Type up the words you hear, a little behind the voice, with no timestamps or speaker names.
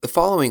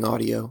following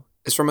audio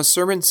is from a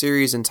sermon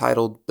series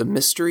entitled The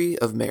Mystery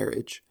of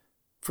Marriage.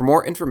 For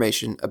more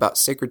information about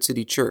Sacred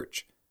City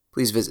Church,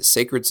 please visit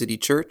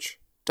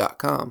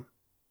sacredcitychurch.com.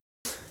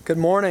 Good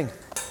morning.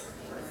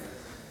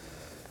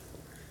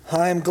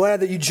 I am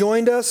glad that you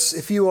joined us.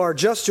 If you are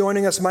just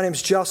joining us, my name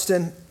is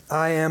Justin.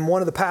 I am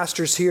one of the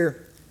pastors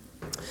here.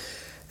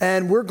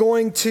 And we're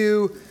going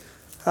to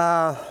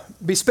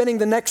be spending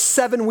the next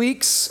 7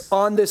 weeks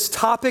on this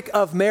topic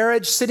of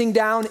marriage, sitting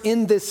down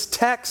in this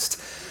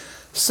text.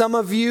 Some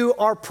of you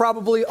are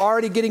probably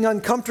already getting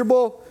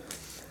uncomfortable,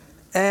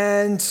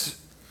 and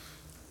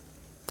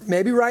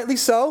maybe rightly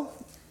so.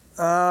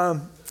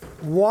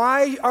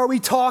 Why are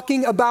we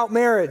talking about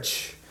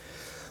marriage?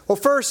 Well,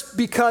 first,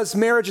 because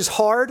marriage is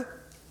hard,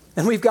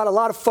 and we've got a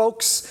lot of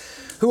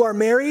folks who are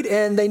married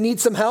and they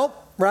need some help,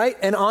 right?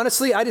 And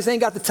honestly, I just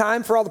ain't got the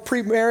time for all the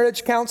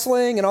pre-marriage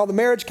counseling and all the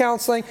marriage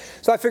counseling,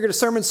 so I figured a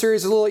sermon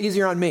series is a little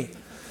easier on me,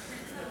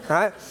 all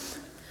right?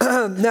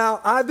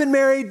 Now, I've been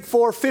married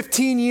for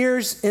 15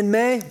 years in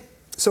May,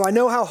 so I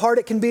know how hard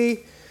it can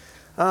be.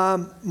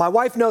 My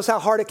wife knows how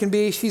hard it can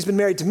be. She's been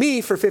married to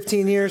me for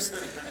 15 years.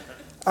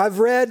 I've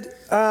read,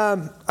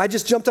 I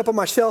just jumped up on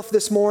my shelf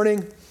this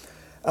morning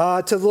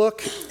to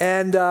look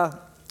and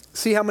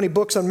see how many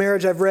books on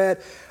marriage I've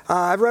read.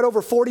 I've read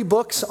over 40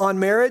 books on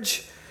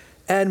marriage,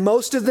 and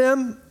most of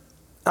them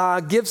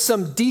give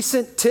some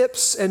decent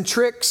tips and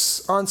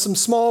tricks on some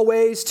small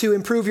ways to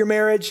improve your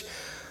marriage,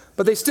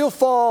 but they still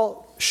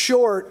fall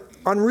short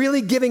on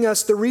really giving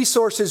us the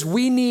resources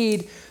we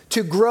need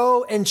to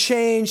grow and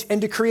change and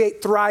to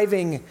create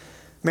thriving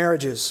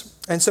marriages.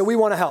 And so we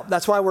want to help.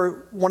 That's why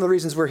one of the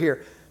reasons we're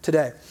here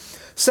today.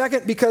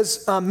 Second,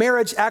 because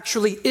marriage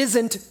actually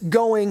isn't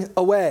going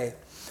away.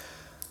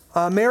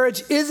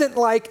 Marriage isn't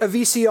like a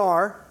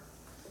VCR.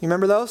 You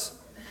remember those?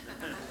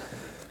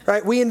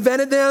 Right? We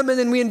invented them, and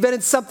then we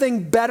invented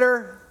something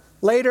better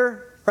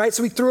later, right?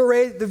 So we threw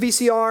away the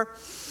VCR.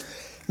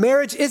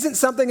 Marriage isn't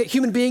something that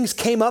human beings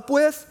came up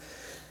with,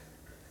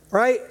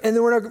 right? And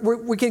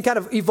then we can kind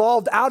of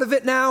evolve out of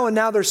it now, and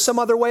now there's some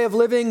other way of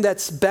living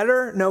that's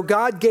better. No,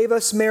 God gave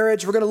us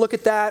marriage. We're going to look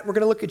at that. We're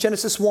going to look at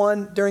Genesis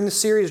 1 during the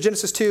series,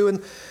 Genesis 2,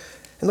 and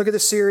look at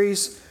this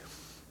series.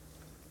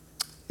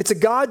 It's a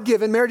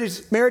God-given,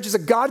 marriage is a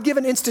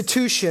God-given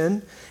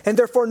institution, and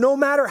therefore no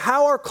matter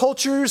how our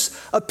culture's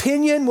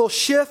opinion will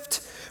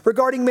shift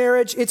regarding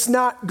marriage, it's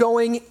not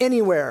going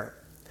anywhere.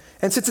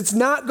 And since it's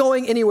not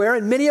going anywhere,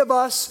 and many of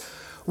us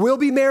will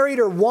be married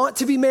or want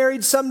to be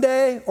married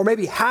someday, or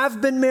maybe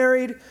have been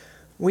married,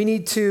 we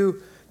need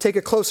to take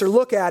a closer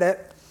look at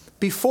it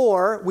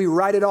before we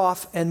write it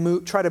off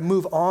and try to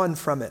move on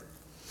from it.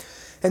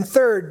 And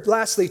third,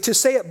 lastly, to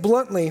say it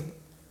bluntly,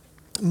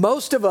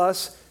 most of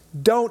us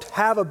don't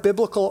have a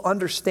biblical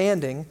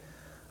understanding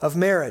of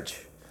marriage.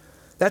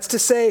 That's to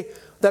say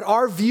that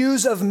our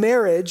views of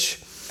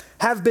marriage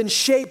have been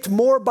shaped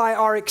more by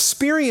our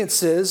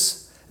experiences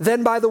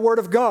than by the Word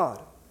of God.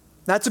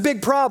 That's a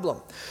big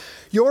problem.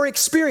 Your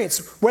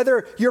experience,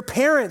 whether your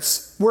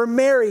parents were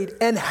married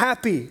and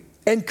happy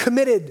and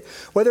committed,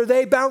 whether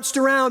they bounced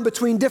around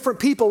between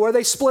different people, where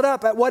they split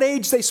up, at what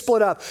age they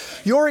split up,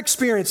 your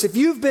experience, if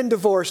you've been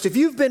divorced, if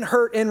you've been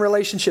hurt in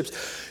relationships,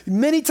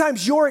 many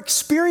times your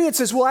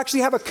experiences will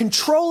actually have a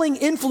controlling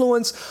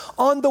influence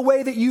on the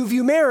way that you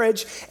view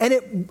marriage, and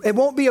it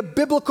won't be a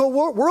biblical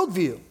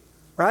worldview.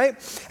 Right?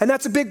 And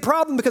that's a big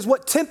problem, because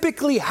what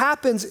typically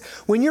happens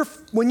when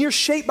you're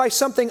shaped by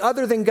something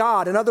other than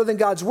God and other than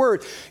God's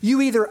word, you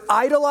either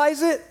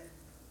idolize it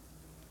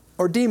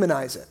or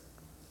demonize it.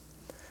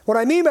 What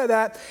I mean by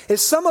that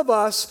is some of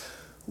us,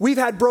 we've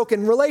had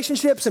broken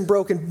relationships and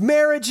broken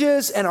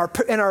marriages, and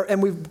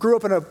we grew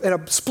up in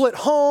a split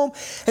home,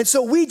 and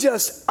so we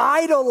just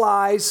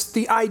idolize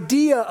the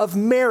idea of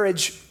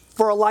marriage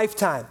for a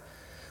lifetime.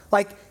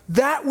 Like,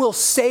 that will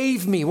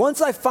save me.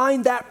 Once I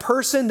find that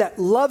person that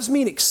loves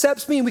me and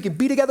accepts me and we can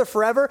be together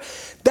forever,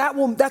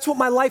 that's what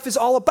my life is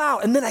all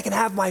about. And then I can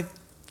have my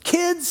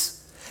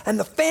kids and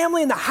the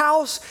family and the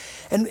house,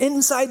 and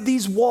inside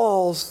these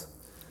walls,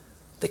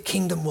 the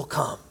kingdom will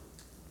come.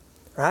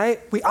 Right?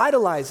 We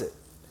idolize it.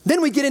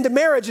 Then we get into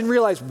marriage and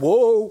realize,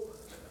 whoa,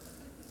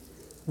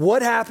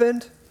 what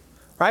happened?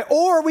 Right?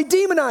 Or we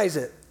demonize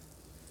it.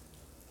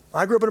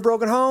 I grew up in a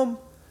broken home.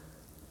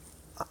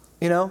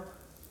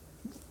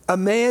 A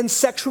man's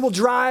sexual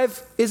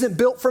drive isn't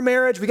built for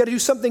marriage. We got to do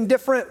something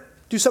different,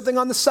 do something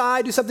on the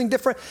side, do something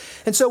different.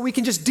 And so we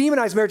can just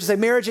demonize marriage and say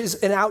marriage is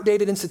an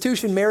outdated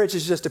institution. Marriage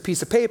is just a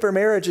piece of paper.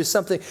 Marriage is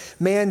something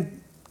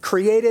man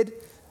created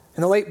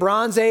in the late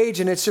Bronze Age,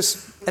 and it's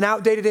just an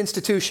outdated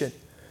institution.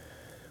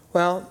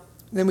 Well,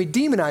 then we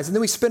demonize, and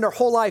then we spend our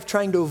whole life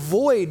trying to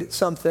avoid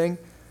something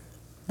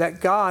that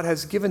God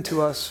has given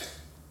to us,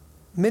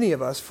 many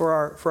of us,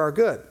 for our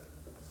good.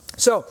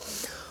 So,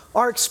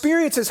 our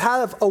experiences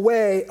have a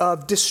way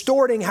of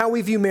distorting how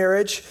we view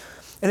marriage,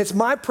 and it's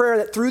my prayer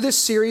that through this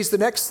series, the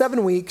next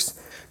 7 weeks,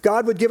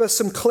 God would give us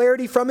some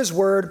clarity from His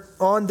Word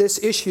on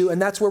this issue, and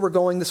that's where we're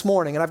going this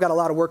morning, and I've got a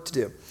lot of work to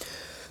do.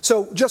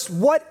 So just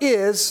what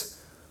is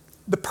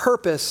the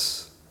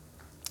purpose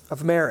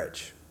of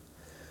marriage?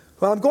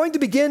 Well, I'm going to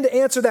begin to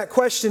answer that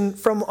question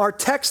from our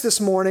text this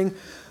morning,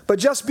 but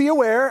just be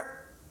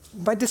aware,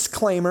 my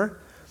disclaimer,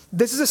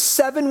 this is a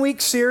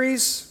 7-week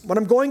series. What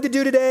I'm going to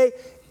do today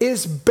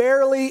is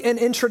barely an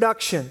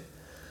introduction.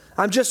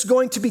 I'm just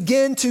going to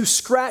begin to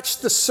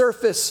scratch the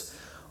surface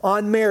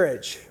on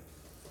marriage.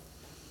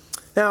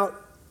 Now,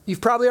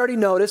 you've probably already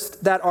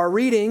noticed that our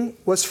reading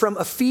was from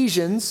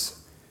Ephesians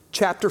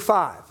chapter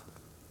 5.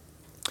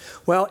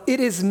 Well, it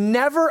is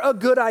never a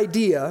good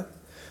idea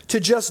to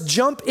just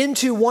jump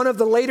into one of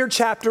the later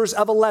chapters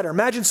of a letter.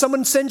 Imagine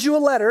someone sends you a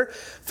letter.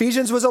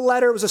 Ephesians was a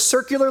letter. It was a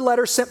circular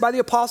letter sent by the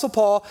Apostle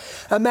Paul.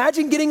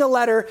 Imagine getting a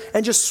letter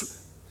and just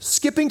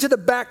skipping to the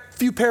back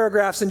few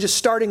paragraphs and just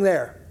starting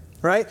there,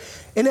 right?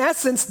 In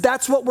essence,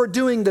 that's what we're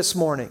doing this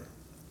morning,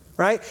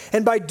 right?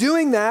 And by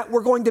doing that,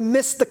 we're going to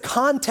miss the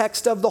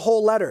context of the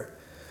whole letter.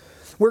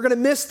 We're going to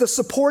miss the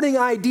supporting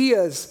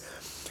ideas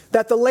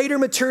that the later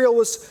material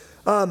was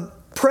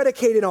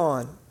predicated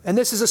on. And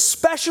this is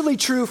especially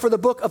true for the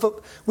book of,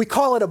 we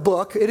call it a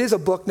book. It is a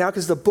book now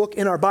because it's a book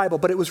in our Bible,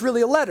 but it was really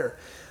a letter,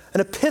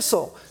 an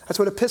epistle. That's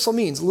what epistle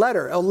means,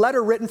 letter. A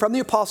letter written from the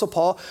Apostle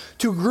Paul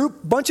to a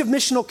bunch of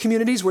missional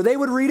communities where they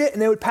would read it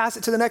and they would pass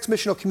it to the next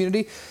missional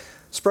community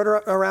spread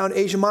around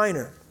Asia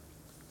Minor.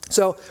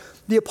 So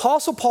the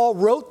Apostle Paul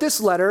wrote this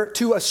letter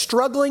to a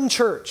struggling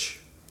church.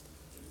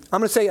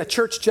 I'm going to say a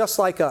church just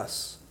like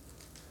us.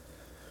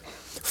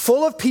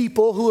 Full of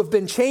people who have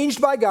been changed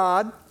by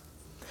God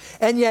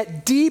and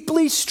yet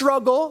deeply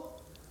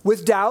struggle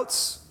with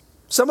doubts.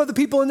 Some of the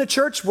people in the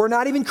church were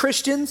not even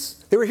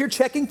Christians. They were here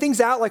checking things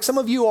out like some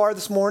of you are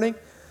this morning,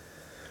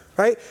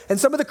 right? And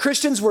some of the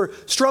Christians were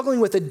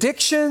struggling with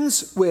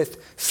addictions,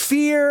 with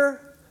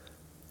fear,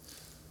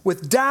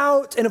 with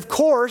doubt, and of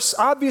course,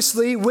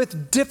 obviously,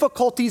 with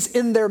difficulties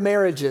in their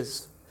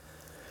marriages.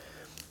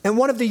 And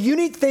one of the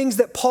unique things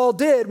that Paul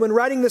did when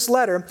writing this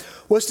letter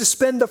was to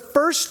spend the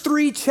first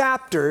 3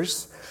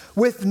 chapters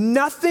with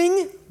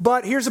nothing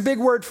but, here's a big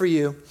word for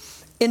you,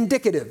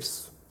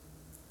 indicatives.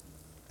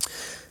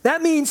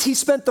 That means he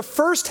spent the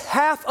first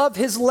half of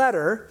his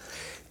letter,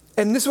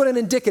 and this is what an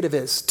indicative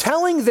is,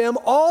 telling them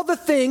all the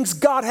things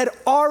God had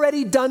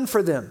already done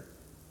for them.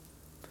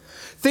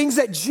 Things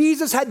that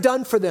Jesus had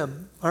done for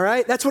them, all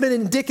right? That's what an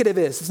indicative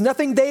is. It's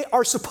nothing they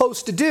are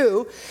supposed to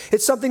do.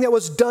 It's something that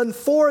was done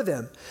for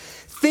them.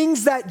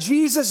 Things that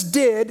Jesus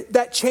did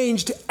that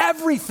changed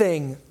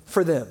everything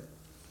for them.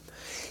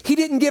 He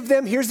didn't give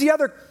them, here's the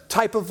other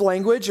type of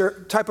language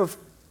or type of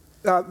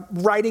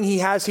writing he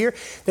has here.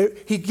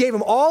 He gave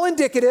them all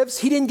indicatives.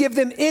 He didn't give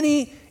them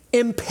any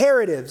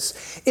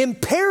imperatives.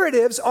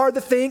 Imperatives are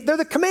they're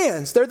the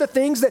commands. They're the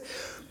things that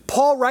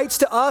Paul writes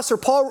to us,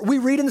 or we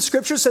read in the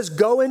scriptures, says,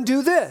 go and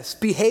do this,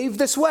 behave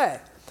this way.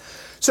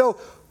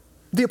 So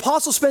the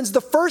apostle spends the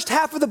first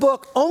half of the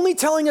book only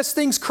telling us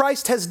things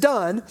Christ has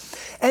done,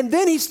 and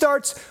then he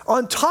starts,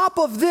 on top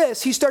of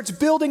this, he starts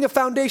building a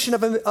foundation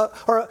of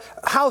or a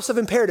house of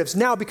imperatives.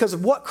 Now, because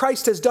of what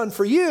Christ has done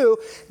for you,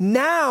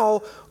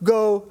 now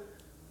go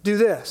do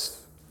this.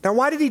 Now,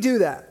 why did he do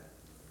that?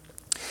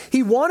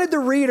 He wanted the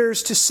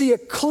readers to see a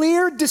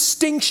clear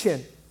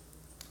distinction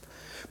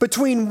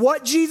between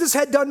what Jesus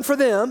had done for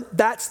them,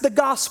 that's the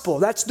gospel,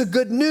 that's the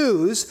good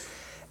news,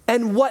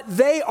 and what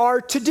they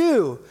are to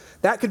do.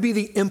 That could be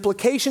the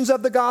implications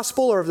of the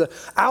gospel or the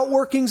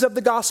outworkings of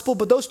the gospel,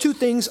 but those two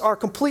things are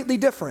completely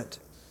different.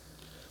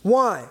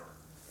 Why?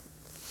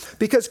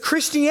 Because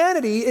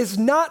Christianity is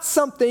not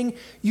something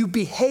you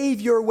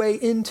behave your way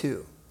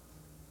into.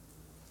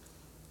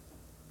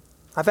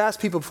 I've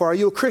asked people before, are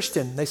you a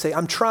Christian? They say,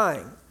 I'm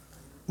trying.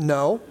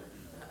 No.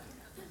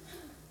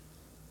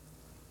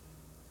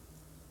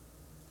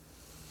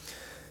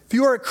 If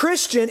you are a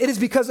Christian, it is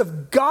because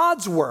of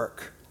God's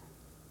work,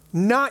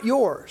 not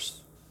yours.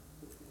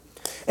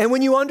 And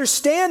when you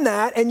understand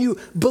that and you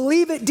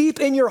believe it deep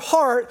in your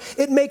heart,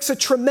 it makes a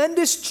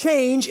tremendous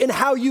change in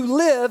how you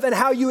live and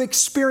how you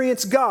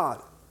experience God.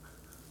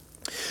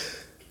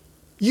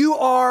 You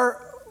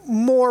are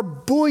more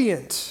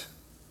buoyant.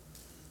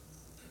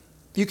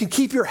 You can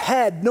keep your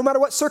head, no matter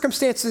what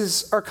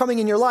circumstances are coming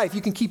in your life,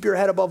 you can keep your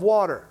head above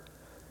water.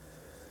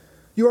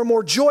 You are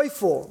more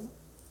joyful.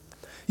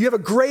 You have a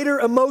greater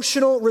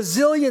emotional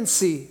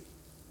resiliency.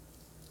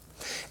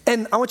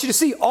 And I want you to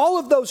see all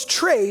of those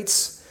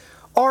traits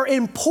are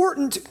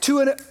important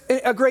to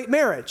a great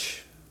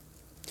marriage.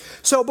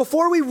 So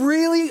before we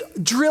really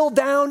drill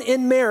down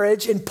in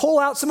marriage and pull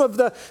out some of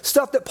the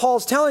stuff that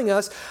Paul's telling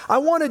us, I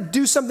want to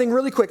do something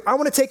really quick. I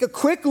want to take a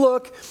quick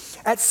look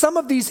at some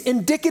of these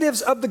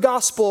indicatives of the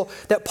gospel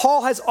that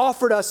Paul has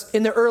offered us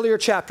in the earlier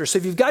chapters. So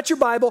if you've got your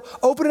Bible,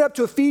 open it up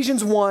to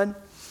Ephesians 1.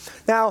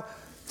 Now,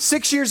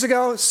 6.5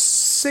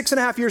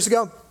 years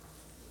ago,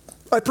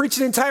 I preached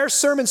an entire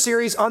sermon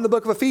series on the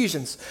book of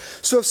Ephesians.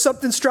 So if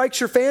something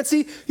strikes your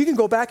fancy, you can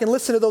go back and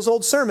listen to those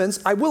old sermons.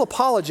 I will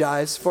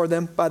apologize for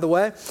them, by the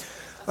way.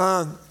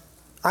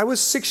 I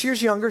was 7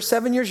 years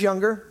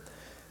younger.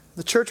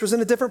 The church was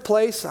in a different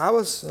place. I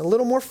was a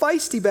little more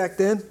feisty back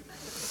then.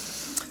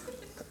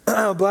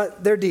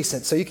 But they're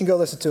decent, so you can go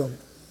listen to them.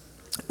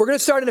 We're going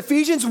to start in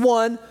Ephesians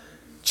 1,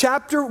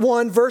 chapter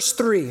 1, verse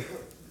 3.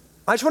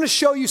 I just want to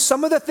show you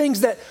some of the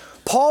things that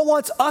Paul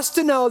wants us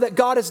to know that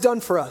God has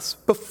done for us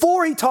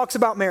before he talks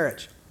about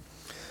marriage.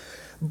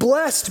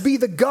 Blessed be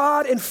the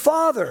God and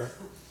Father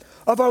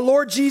of our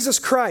Lord Jesus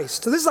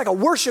Christ. So this is like a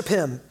worship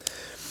hymn.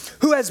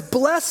 Who has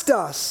blessed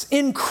us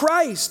in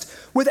Christ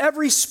with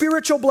every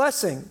spiritual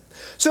blessing.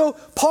 So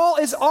Paul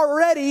is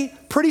already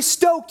pretty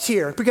stoked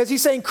here because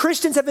he's saying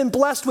Christians have been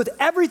blessed with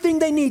everything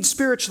they need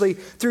spiritually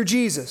through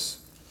Jesus.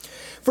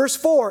 Verse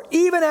 4,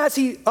 even as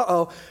he,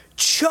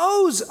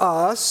 chose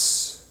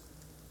us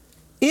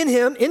in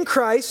him, in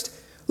Christ,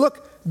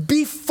 look,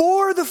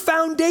 before the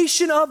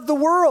foundation of the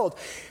world.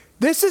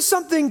 This is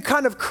something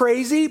kind of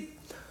crazy.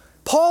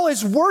 Paul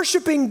is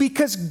worshiping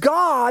because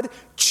God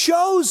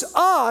chose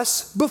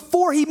us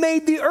before he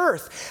made the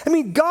earth. I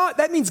mean,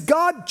 that means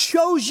God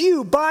chose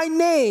you by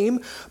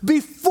name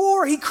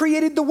before he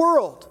created the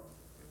world.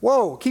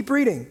 Whoa, keep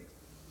reading.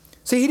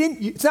 See,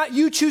 it's not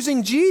you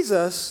choosing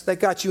Jesus that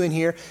got you in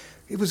here.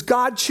 It was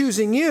God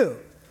choosing you.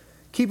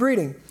 Keep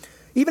reading.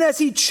 Even as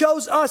he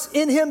chose us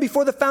in him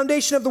before the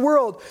foundation of the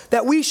world,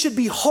 that we should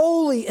be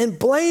holy and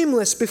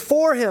blameless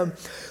before him.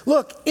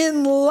 Look,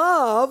 in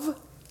love,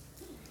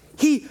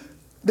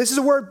 this is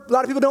a word a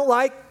lot of people don't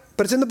like,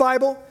 but it's in the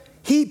Bible.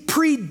 He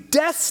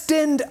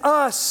predestined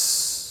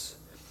us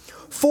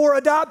for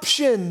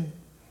adoption.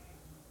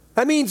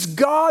 That means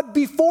God,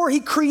 before he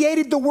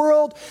created the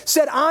world,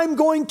 said, I'm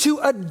going to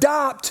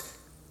adopt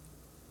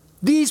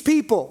these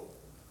people,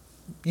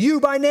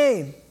 you by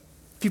name,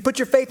 if you put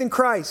your faith in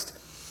Christ.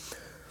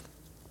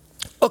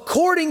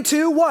 According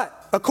to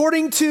what?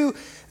 According to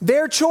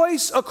their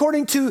choice,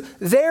 according to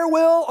their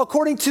will,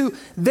 according to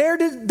their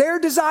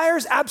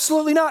desires?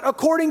 Absolutely not.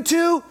 According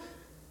to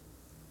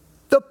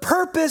the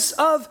purpose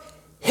of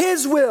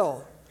his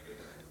will.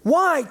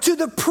 Why? To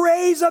the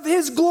praise of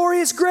his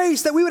glorious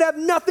grace, that we would have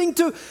nothing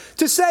to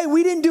say.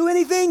 We didn't do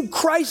anything.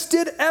 Christ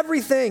did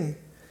everything.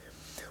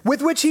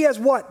 With which he has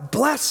what?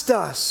 Blessed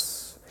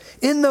us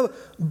in the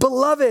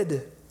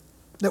beloved,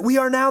 that we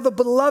are now the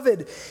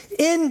beloved.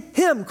 In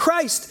him,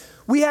 Christ,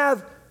 we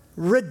have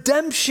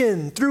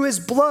redemption through his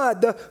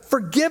blood, the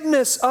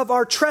forgiveness of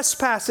our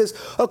trespasses,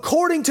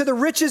 according to the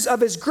riches of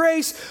his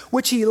grace,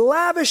 which he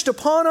lavished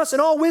upon us in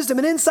all wisdom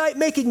and insight,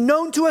 making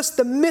known to us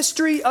the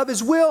mystery of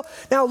his will.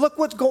 Now look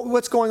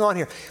what's going on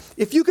here.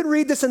 If you could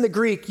read this in the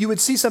Greek, you would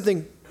see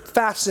something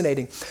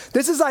fascinating.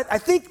 This is, I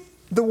think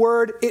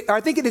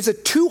it is a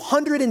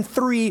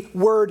 203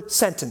 word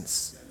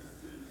sentence.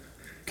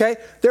 Okay?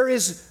 There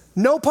is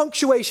no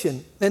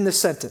punctuation in this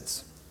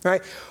sentence,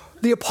 right?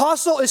 The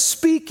apostle is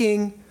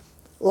speaking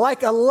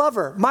like a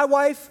lover. My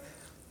wife,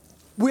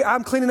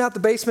 I'm cleaning out the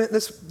basement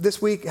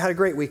this week. Had a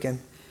great weekend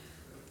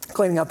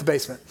cleaning out the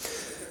basement.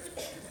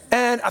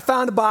 And I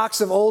found a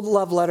box of old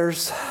love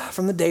letters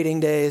from the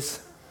dating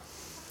days.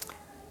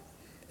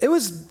 It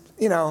was,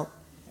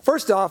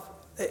 first off,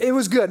 it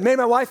was good. Made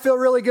my wife feel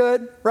really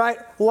good, right?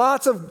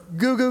 Lots of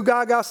goo-goo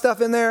gaga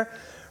stuff in there,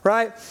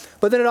 right?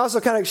 But then it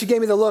also she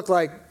gave me the look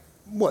like,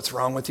 what's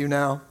wrong with you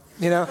now?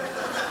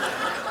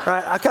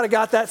 Right? I kind of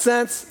got that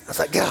sense. I was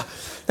like, yeah.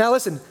 Now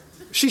listen,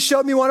 she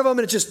showed me one of them,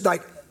 and it's just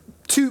like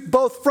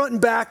both front and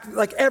back,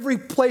 like every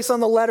place on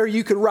the letter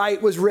you could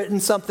write was written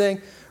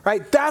something,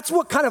 right? That's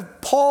what kind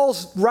of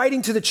Paul's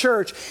writing to the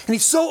church. And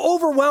he's so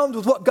overwhelmed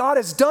with what God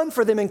has done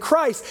for them in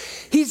Christ,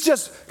 he's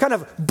just kind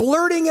of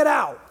blurting it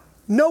out.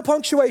 No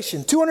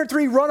punctuation.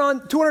 203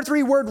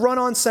 word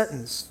run-on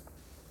sentence.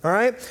 All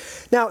right?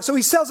 Now, so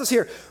he tells us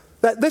here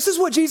that this is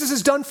what Jesus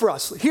has done for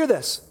us. Hear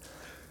this.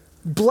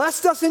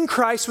 Blessed us in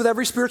Christ with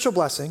every spiritual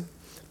blessing,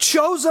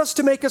 chose us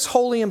to make us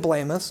holy and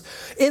blameless.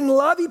 In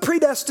love, he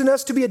predestined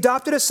us to be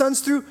adopted as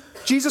sons through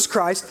Jesus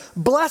Christ,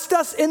 blessed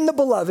us in the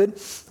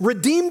beloved,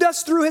 redeemed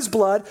us through his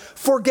blood,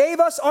 forgave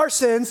us our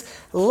sins,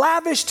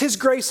 lavished his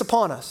grace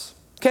upon us.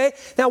 Okay?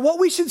 Now, what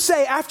we should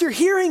say after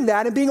hearing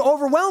that and being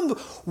overwhelmed,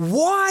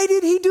 why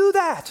did he do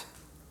that?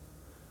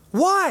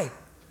 Why?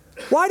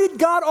 Why did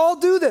God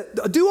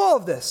do all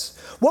of this?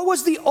 What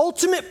was the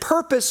ultimate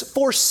purpose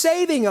for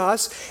saving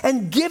us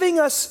and giving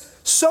us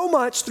so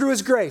much through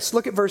his grace?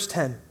 Look at verse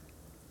 10.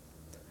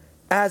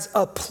 As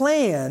a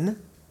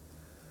plan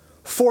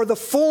for the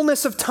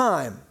fullness of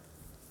time,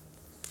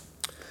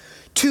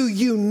 to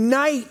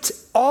unite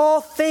all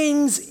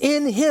things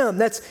in him,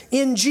 that's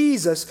in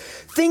Jesus,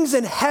 things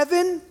in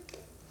heaven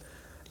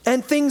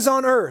and things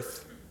on earth.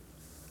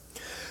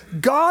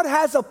 God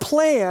has a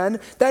plan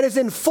that is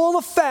in full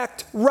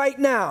effect right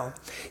now.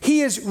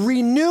 He is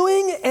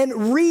renewing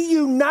and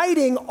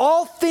reuniting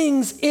all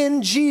things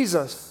in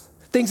Jesus.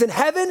 Things in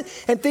heaven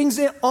and things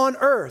on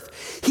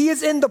earth. He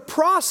is in the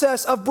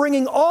process of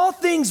bringing all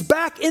things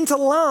back into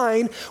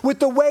line with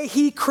the way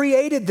he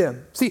created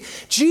them. See,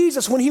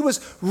 Jesus, when he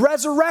was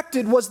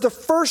resurrected, was the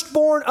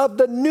firstborn of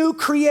the new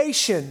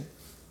creation.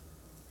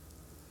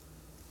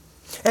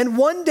 And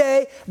one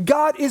day,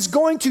 God is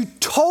going to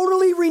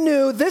totally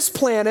renew this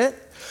planet,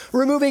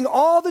 removing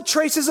all the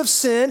traces of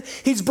sin.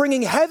 He's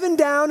bringing heaven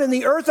down and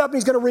the earth up, and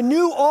he's going to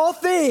renew all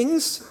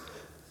things.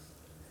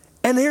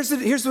 And here's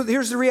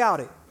the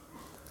reality.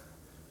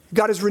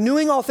 God is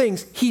renewing all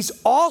things. He's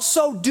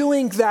also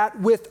doing that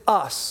with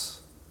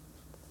us.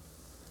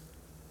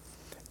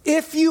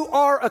 If you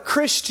are a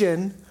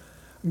Christian,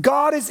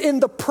 God is in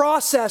the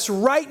process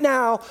right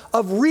now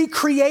of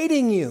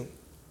recreating you.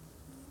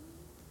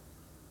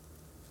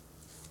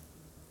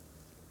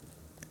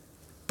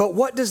 But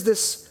what does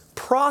this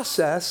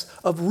process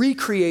of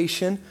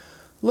recreation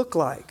look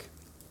like?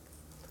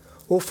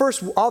 Well,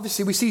 first,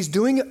 obviously, we see he's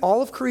doing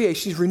all of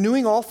creation. He's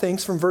renewing all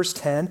things from verse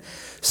 10.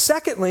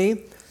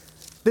 Secondly,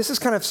 this is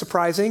kind of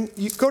surprising.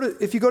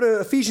 If you go to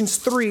Ephesians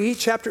 3,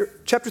 chapter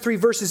 3,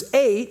 verses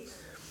 8,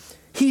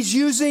 he's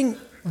using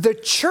the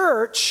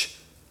church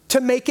to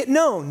make it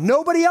known.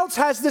 Nobody else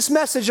has this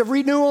message of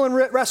renewal and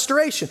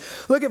restoration.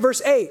 Look at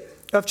verse 8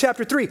 of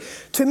chapter 3.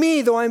 To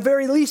me, though I am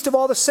very least of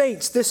all the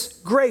saints, this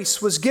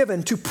grace was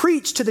given to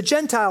preach to the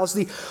Gentiles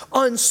the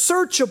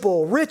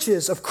unsearchable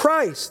riches of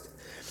Christ,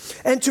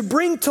 and to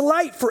bring to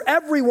light for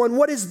everyone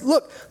what is,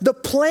 the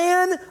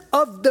plan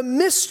of the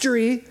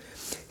mystery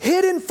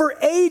hidden for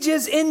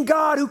ages in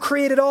God who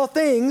created all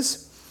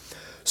things,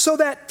 so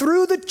that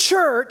through the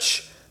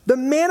church the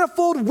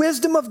manifold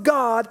wisdom of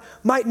God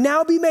might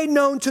now be made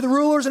known to the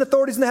rulers and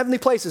authorities in the heavenly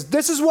places.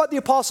 This is what the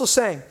apostle's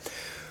saying.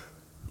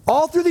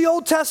 All through the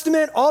Old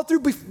Testament, all through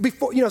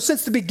before,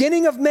 since the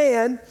beginning of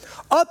man,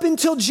 up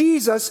until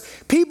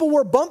Jesus, people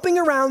were bumping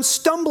around,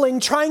 stumbling,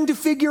 trying to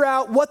figure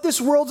out what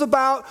this world's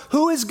about,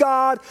 who is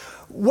God,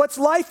 what's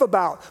life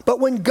about. But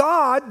when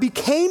God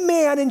became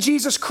man in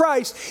Jesus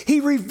Christ, he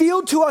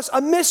revealed to us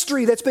a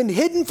mystery that's been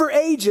hidden for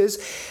ages.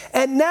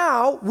 And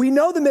now we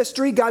know the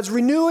mystery. God's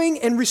renewing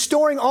and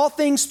restoring all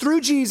things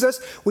through Jesus.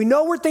 We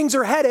know where things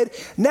are headed.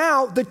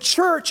 Now the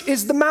church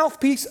is the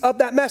mouthpiece of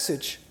that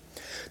message.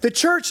 The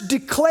church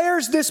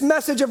declares this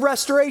message of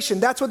restoration.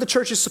 That's what the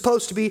church is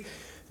supposed to be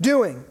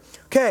doing.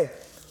 Okay,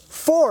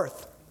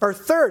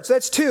 third, so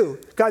that's 2.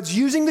 God's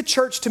using the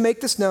church to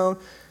make this known.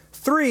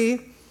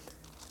 3,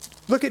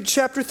 look at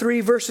chapter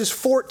 3, verses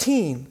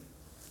 14.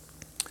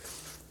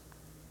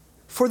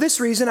 For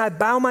this reason I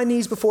bow my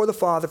knees before the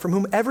Father, from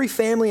whom every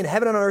family in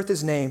heaven and on earth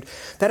is named,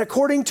 that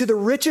according to the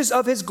riches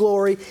of his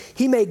glory,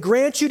 he may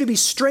grant you to be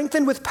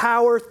strengthened with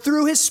power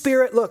through his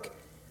Spirit,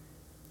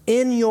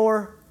 in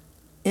your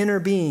inner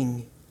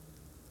being,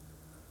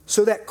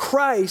 so that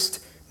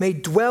Christ may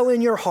dwell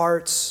in your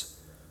hearts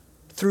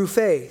through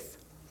faith,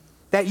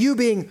 that you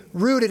being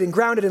rooted and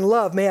grounded in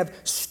love may have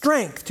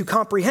strength to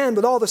comprehend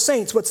with all the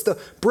saints what's the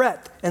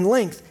breadth and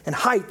length and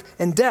height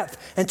and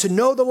depth, and to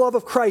know the love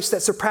of Christ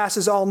that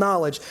surpasses all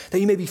knowledge, that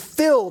you may be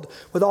filled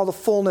with all the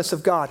fullness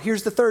of God.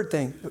 Here's the third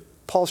thing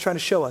Paul's trying to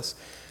show us.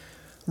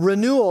 The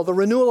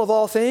renewal of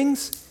all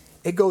things,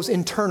 it goes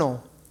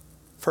internal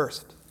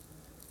first.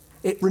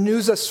 It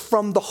renews us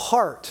from the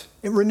heart.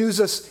 It renews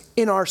us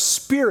in our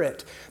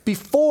spirit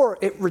before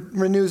it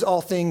renews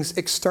all things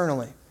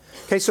externally.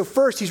 Okay, so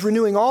first, he's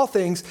renewing all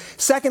things.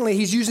 Secondly,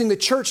 he's using the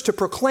church to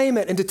proclaim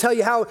it and to tell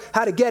you how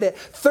to get it.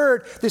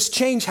 Third, this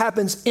change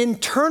happens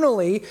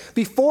internally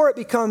before it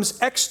becomes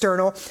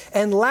external.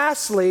 And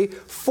lastly,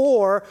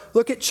 4,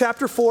 look at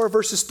chapter 4,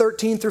 verses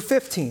 13 through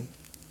 15.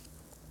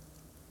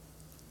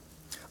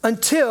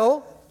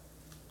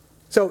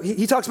 So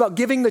he talks about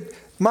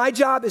my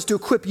job is to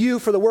equip you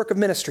for the work of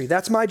ministry.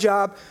 That's my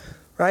job,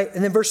 right?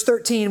 And then verse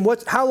 13,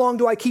 how long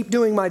do I keep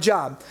doing my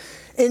job?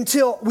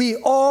 Until we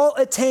all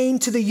attain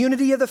to the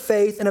unity of the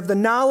faith and of the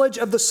knowledge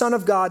of the Son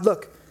of God,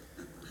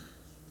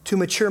 to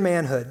mature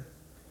manhood,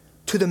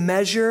 to the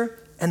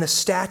measure and the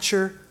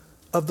stature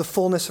of the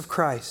fullness of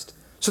Christ,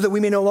 so that we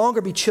may no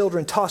longer be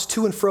children tossed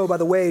to and fro by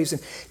the waves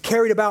and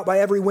carried about by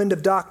every wind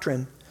of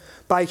doctrine,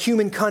 by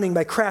human cunning,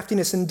 by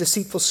craftiness and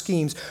deceitful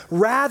schemes.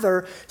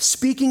 Rather,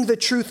 speaking the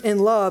truth in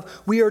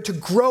love, we are to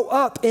grow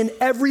up in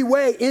every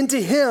way into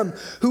him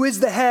who is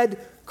the head,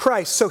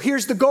 Christ. So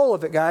here's the goal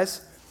of it,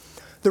 guys.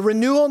 The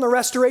renewal and the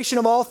restoration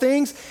of all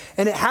things,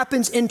 and it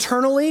happens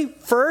internally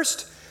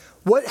first.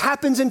 What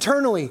happens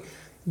internally?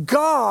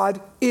 God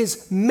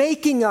is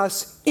making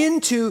us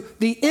into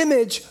the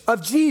image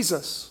of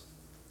Jesus.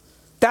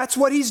 That's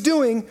what he's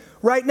doing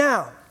right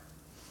now.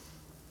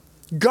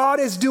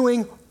 God is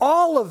doing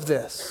all of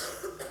this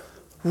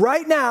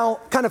right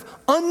now, kind of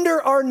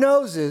under our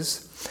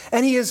noses,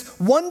 and he has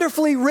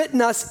wonderfully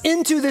written us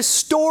into this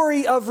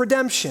story of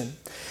redemption.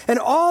 And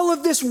all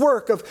of this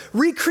work of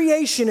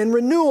recreation and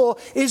renewal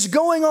is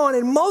going on,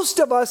 and most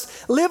of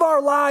us live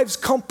our lives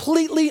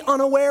completely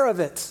unaware of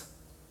it.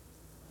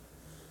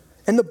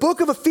 And the book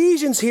of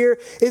Ephesians here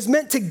is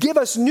meant to give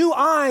us new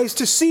eyes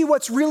to see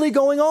what's really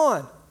going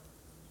on.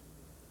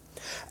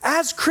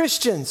 As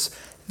Christians,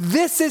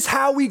 this is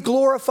how we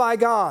glorify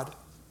God.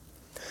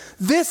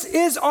 This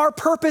is our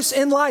purpose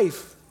in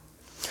life.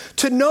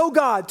 To know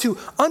God, to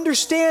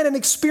understand and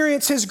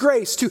experience his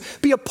grace, to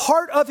be a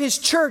part of his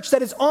church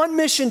that is on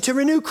mission to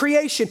renew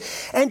creation,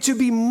 and to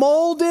be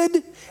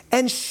molded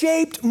and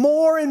shaped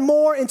more and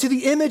more into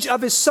the image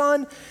of his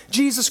Son,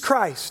 Jesus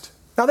Christ.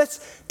 Now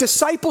that's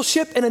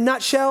discipleship in a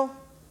nutshell,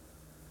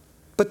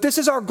 but this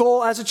is our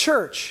goal as a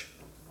church.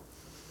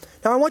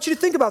 Now I want you to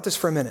think about this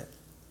for a minute.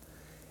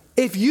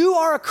 If you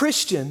are a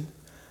Christian,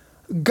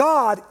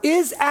 God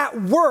is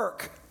at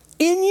work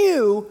in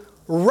you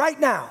right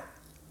now.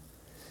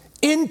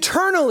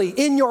 Internally,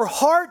 in your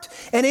heart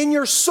and in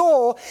your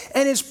soul,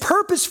 and his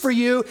purpose for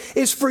you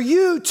is for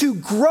you to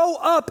grow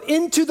up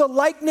into the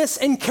likeness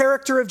and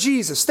character of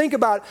Jesus. Think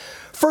about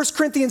 1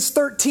 Corinthians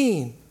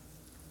 13,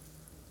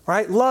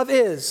 right? Love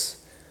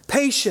is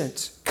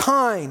patient,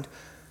 kind,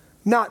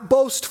 not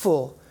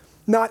boastful,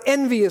 not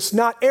envious,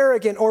 not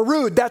arrogant or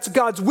rude. That's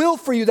God's will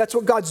for you. That's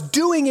what God's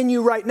doing in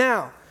you right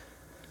now.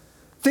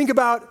 Think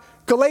about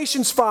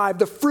Galatians 5,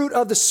 the fruit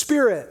of the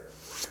Spirit.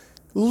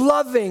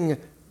 Loving,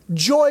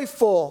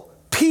 joyful,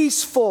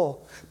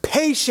 peaceful,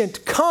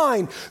 patient,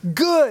 kind,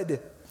 good,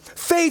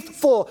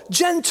 faithful,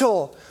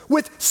 gentle,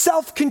 with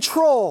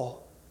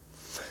self-control.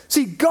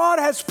 See, God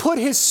has put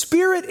his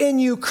Spirit in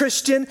you,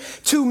 Christian,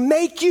 to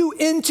make you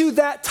into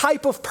that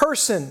type of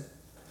person.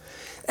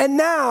 And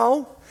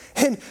now,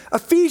 in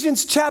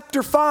Ephesians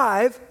chapter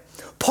 5,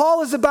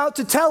 Paul is about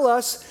to tell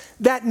us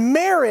that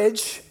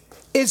marriage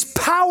is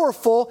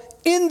powerful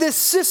in this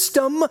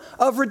system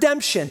of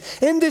redemption.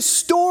 In this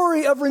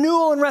story of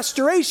renewal and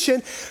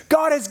restoration,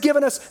 God has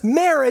given us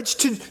marriage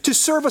to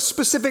serve a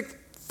specific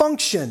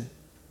function.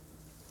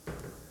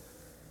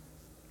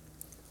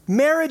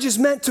 Marriage is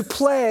meant to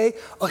play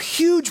a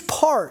huge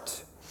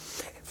part,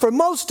 for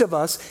most of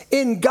us,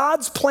 in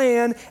God's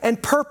plan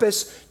and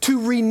purpose to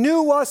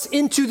renew us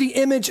into the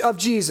image of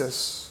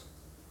Jesus.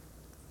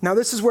 Now,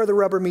 this is where the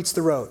rubber meets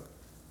the road.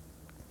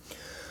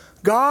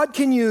 God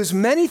can use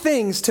many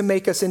things to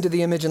make us into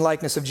the image and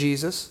likeness of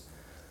Jesus,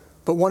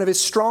 but one of his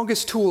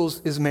strongest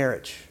tools is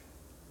marriage.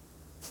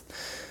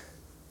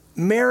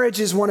 Marriage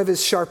is one of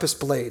his sharpest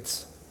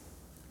blades.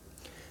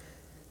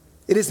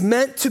 It is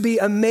meant to be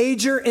a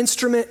major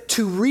instrument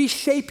to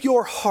reshape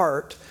your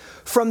heart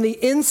from the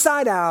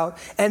inside out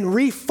and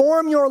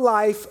reform your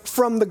life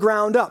from the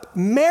ground up.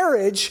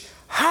 Marriage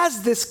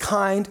has this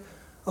kind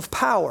of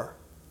power.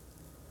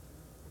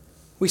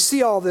 We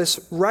see all this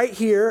right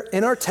here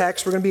in our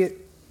text. We're going to be at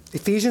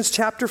Ephesians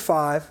chapter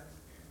 5.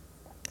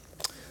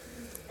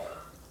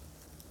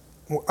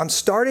 I'm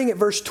starting at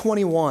verse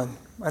 21.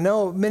 I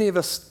know many of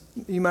us,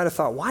 you might have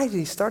thought, why did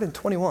he start in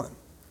 21?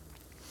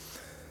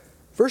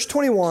 Verse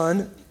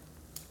 21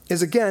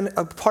 is, again,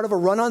 a part of a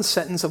run-on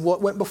sentence of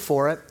what went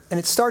before it. And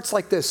it starts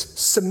like this: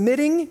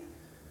 submitting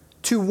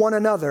to one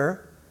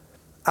another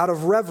out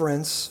of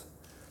reverence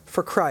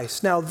for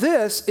Christ. Now,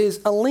 this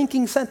is a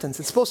linking sentence.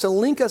 It's supposed to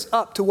link us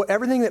up to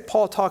everything that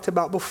Paul talked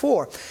about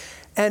before.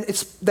 And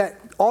it's that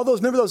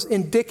remember those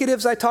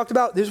indicatives I talked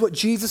about? This is what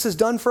Jesus has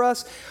done for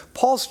us.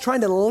 Paul's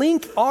trying to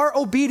link our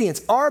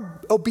obedience, our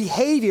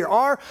behavior,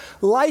 our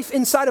life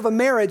inside of a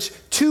marriage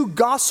to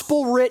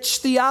gospel-rich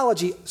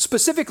theology.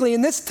 Specifically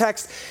in this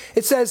text,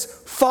 it says,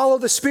 follow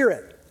the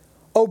Spirit,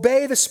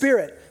 obey the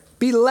Spirit,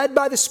 be led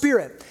by the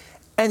Spirit.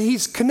 And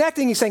he's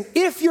connecting, he's saying,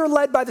 if you're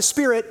led by the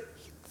Spirit,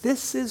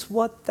 this is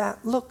what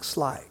that looks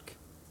like.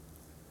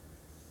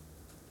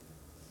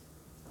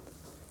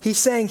 He's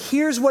saying,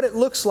 here's what it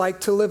looks like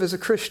to live as a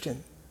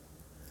Christian.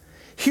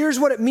 Here's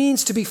what it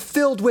means to be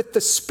filled with the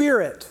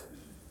Spirit.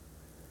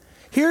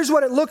 Here's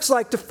what it looks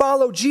like to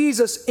follow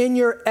Jesus in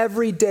your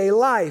everyday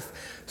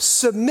life.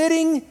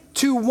 Submitting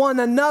to one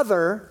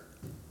another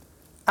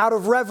out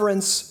of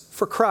reverence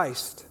for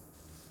Christ.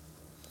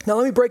 Now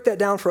let me break that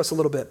down for us a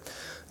little bit.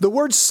 The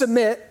word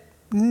submit,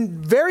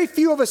 very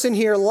few of us in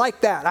here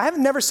like that. I have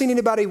never seen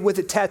anybody with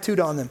it tattooed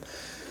on them.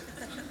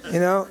 You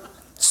know,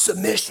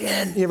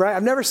 submission, right?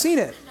 I've never seen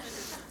it.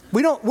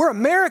 We're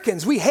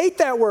Americans. We hate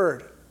that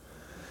word.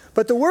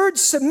 But the word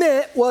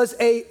submit was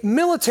a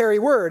military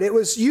word. It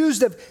was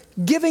used of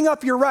giving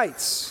up your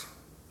rights.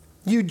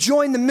 You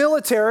join the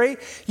military,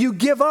 you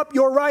give up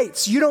your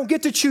rights. You don't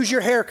get to choose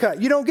your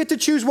haircut. You don't get to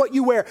choose what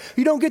you wear.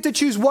 You don't get to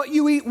choose what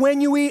you eat,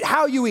 when you eat,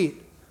 how you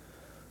eat.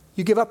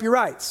 You give up your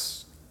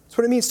rights. That's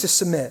what it means to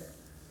submit.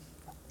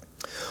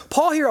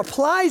 Paul here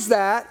applies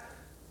that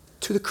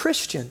to the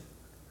Christian.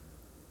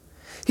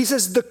 He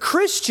says the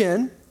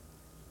Christian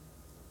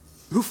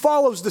who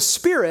follows the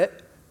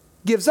Spirit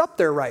gives up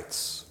their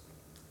rights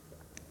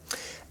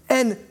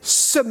and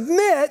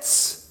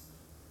submits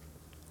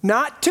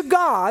not to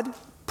God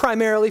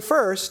primarily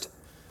first,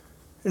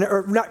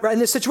 or not in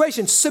this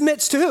situation,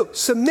 submits to who?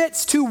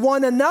 Submits to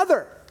one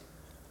another.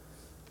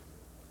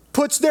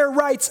 Puts their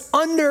rights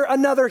under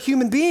another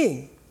human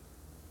being.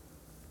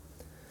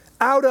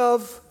 Out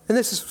of, and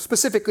this is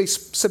specifically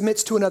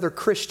submits to another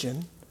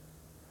Christian,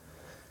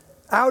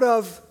 out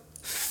of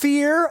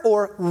fear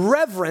or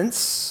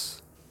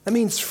reverence. That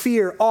means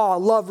fear, awe,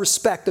 love,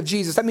 respect of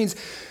Jesus. That means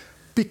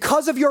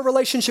because of your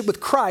relationship with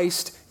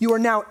Christ, you are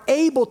now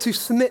able to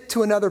submit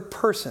to another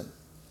person.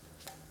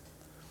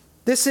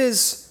 This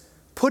is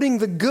putting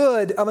the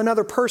good of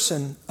another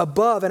person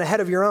above and ahead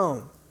of your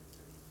own.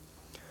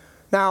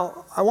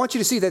 Now, I want you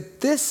to see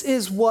that this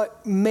is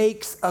what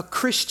makes a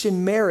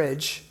Christian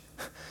marriage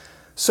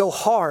so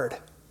hard.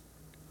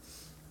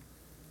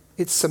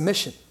 It's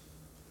submission.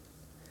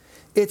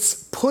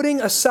 It's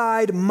putting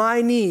aside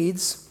my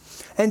needs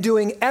and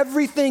doing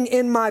everything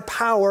in my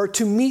power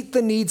to meet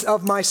the needs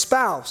of my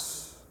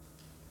spouse.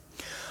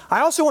 I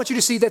also want you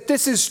to see that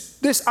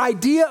this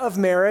idea of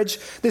marriage,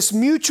 this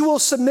mutual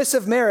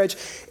submissive marriage,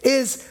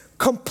 is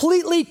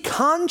completely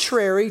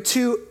contrary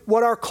to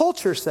what our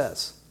culture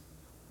says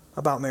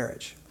about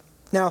marriage.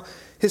 Now,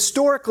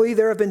 historically,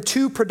 there have been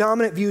two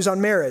predominant views on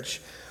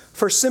marriage.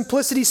 For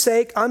simplicity's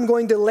sake, I'm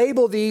going to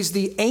label these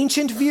the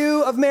ancient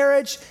view of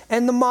marriage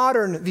and the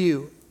modern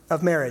view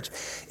of marriage.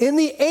 In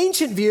the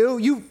ancient view,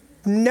 you've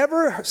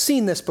never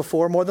seen this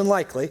before, more than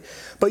likely,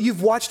 but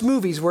you've watched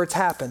movies where it's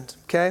happened,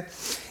 okay?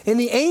 In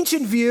the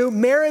ancient view,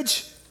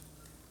 marriage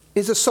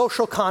is a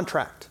social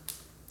contract.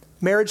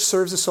 Marriage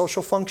serves a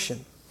social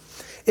function.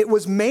 It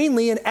was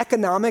mainly an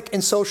economic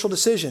and social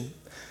decision.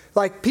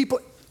 Like people,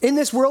 in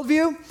this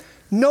worldview,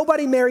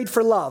 nobody married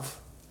for love,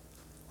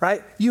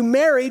 right? You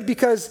married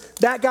because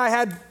that guy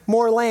had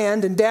more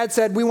land and dad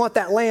said, we want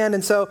that land.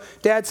 And so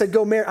dad said,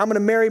 go marry, I'm going to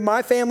marry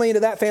my family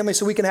into that family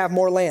so we can have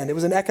more land. It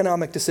was an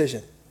economic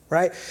decision,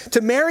 right?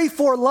 To marry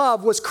for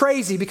love was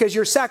crazy because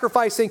you're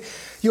sacrificing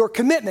your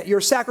commitment.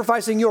 You're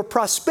sacrificing your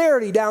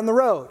prosperity down the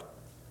road.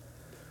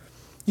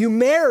 You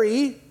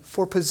marry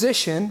for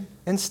position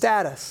and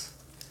status.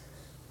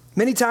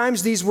 Many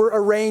times these were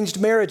arranged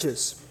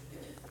marriages.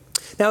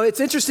 Now, it's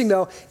interesting,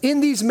 though,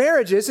 in these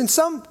marriages, and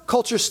some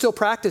cultures still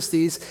practice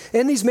these,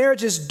 in these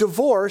marriages,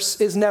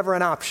 divorce is never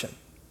an option.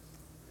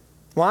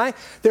 Why?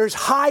 There's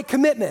high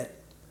commitment.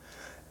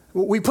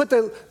 We put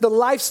the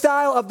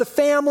lifestyle of the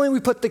family, we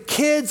put the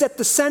kids at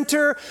the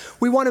center.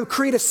 We want to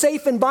create a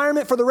safe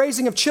environment for the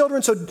raising of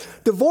children. So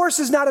divorce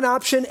is not an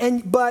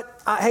option.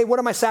 But hey, what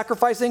am I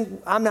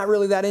sacrificing? I'm not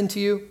really that into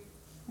you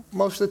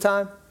most of the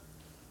time.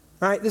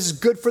 Right? This is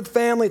good for the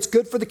family. It's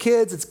good for the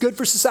kids. It's good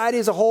for society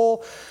as a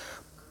whole.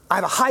 I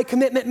have a high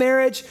commitment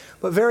marriage,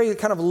 but very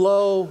kind of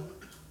low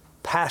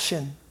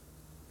passion,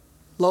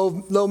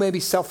 low maybe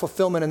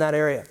self-fulfillment in that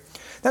area.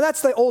 Now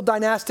that's the old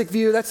dynastic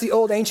view. That's the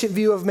old ancient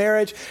view of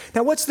marriage.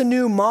 Now what's the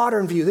new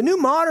modern view? The new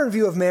modern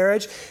view of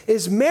marriage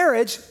is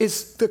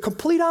the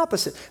complete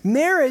opposite.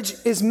 Marriage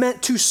is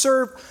meant to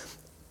serve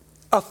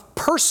a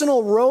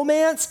personal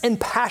romance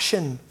and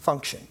passion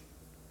function.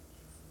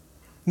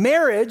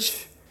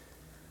 Marriage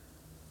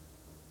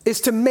is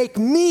to make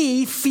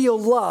me feel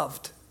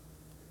loved.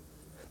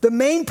 The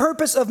main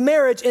purpose of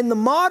marriage in the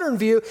modern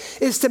view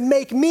is to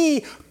make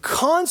me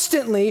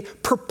constantly,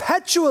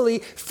 perpetually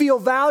feel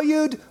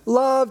valued,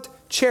 loved,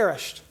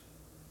 cherished.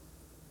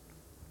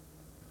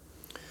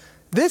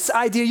 This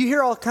idea, you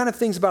hear all kind of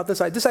things about this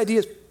idea. This idea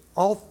is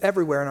all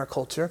everywhere in our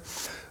culture.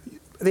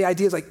 The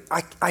idea is like,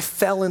 I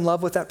fell in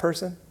love with that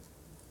person,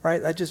 right?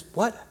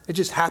 It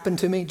just happened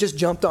to me, just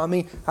jumped on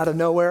me out of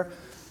nowhere,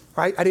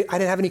 right? I didn't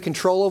have any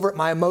control over it.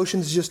 My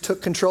emotions just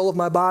took control of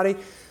my body.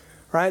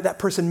 Right? That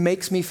person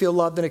makes me feel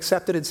loved and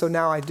accepted, and so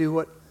now I do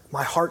what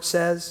my heart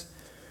says.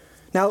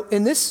 Now,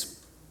 in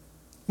this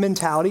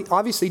mentality,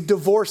 obviously,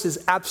 divorce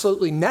is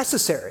absolutely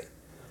necessary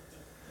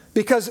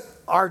because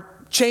our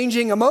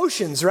changing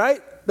emotions,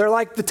 right? They're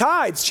like the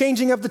tides,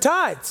 changing of the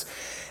tides.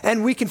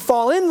 And we can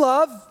fall in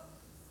love,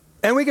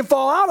 and we can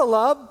fall out of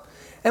love,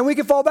 and we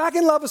can fall back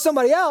in love with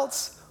somebody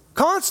else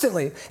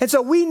constantly. And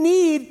so we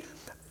need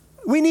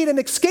an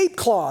escape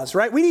clause,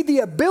 right? We need the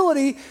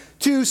ability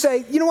to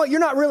say, you know what, you're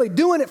not really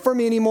doing it for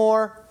me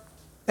anymore,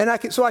 and I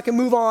can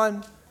move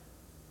on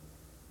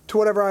to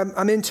whatever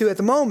I'm into at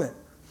the moment.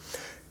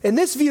 In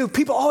this view,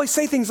 people always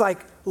say things like,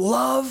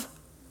 love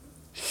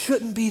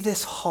shouldn't be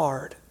this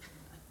hard.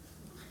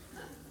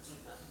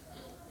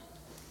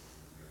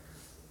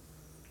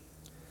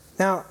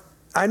 Now,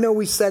 I know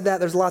we said that.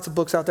 There's lots of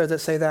books out there that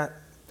say that.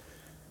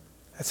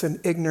 That's an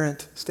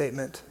ignorant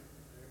statement,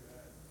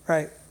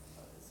 right?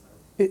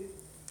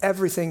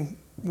 Everything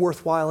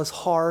worthwhile is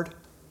hard,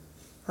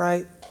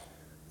 right?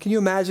 Can you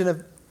imagine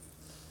an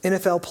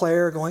NFL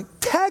player going,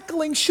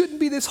 tackling shouldn't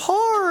be this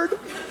hard,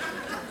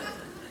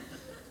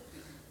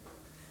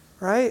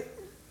 right?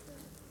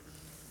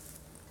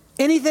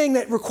 Anything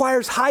that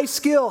requires high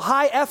skill,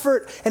 high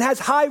effort, and has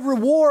high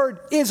reward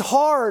is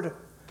hard.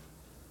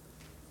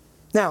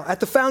 Now, at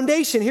the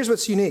foundation, here's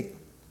what's unique.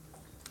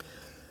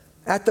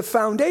 At the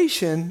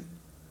foundation,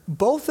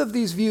 both of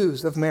these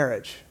views of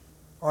marriage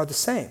are the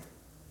same.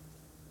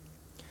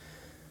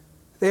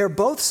 They are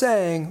both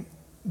saying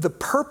the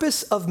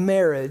purpose of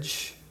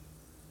marriage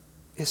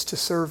is to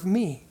serve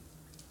me.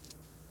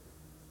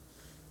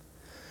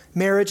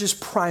 Marriage is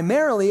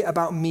primarily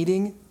about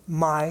meeting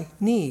my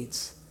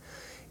needs.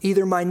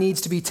 Either my needs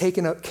to be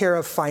taken care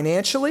of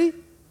financially,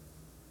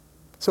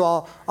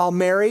 so I'll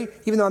marry,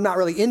 even though I'm not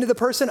really into the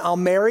person, I'll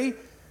marry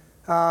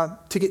to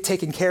get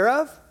taken care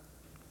of.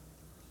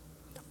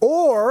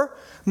 Or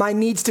my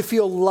needs to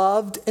feel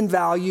loved and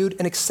valued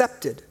and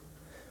accepted.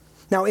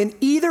 Now, in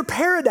either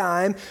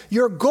paradigm,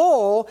 your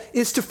goal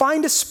is to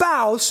find a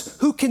spouse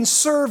who can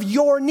serve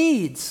your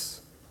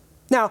needs.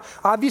 Now,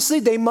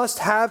 obviously, they must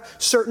have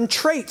certain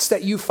traits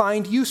that you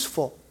find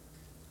useful.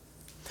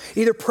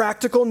 Either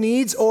practical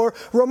needs or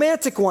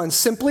romantic ones.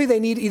 Simply, they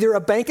need either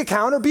a bank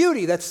account or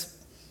beauty. That's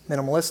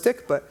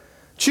minimalistic, but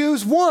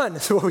choose one,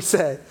 is what we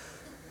say.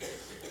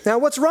 Now,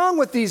 what's wrong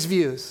with these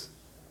views?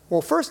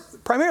 Well,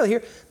 first, primarily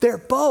here, they're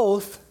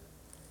both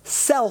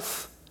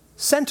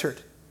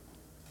self-centered.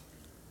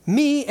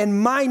 Me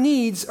and my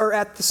needs are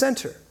at the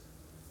center.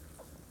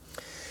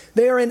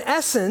 They are, in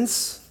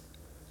essence,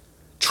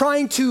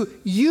 trying to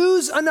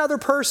use another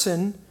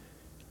person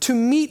to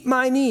meet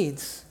my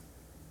needs.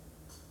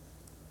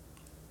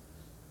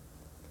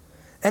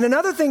 And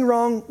another thing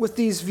wrong with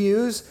these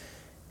views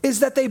is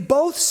that they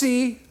both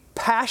see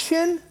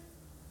passion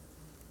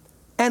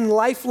and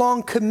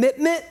lifelong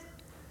commitment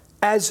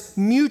as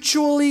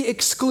mutually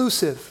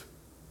exclusive.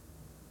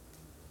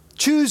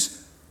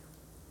 Choose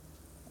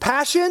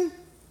passion,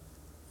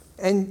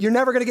 and you're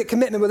never going to get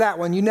commitment with that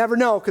one. You never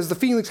know because the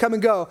feelings come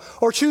and go.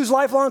 Or choose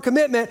lifelong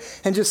commitment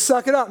and just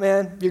suck it up,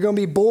 man. You're going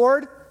to be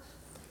bored,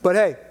 but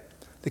hey,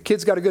 the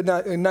kid's got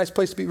a nice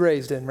place to be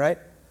raised in, right?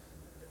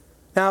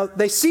 Now,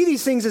 they see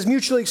these things as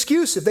mutually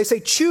exclusive. They say,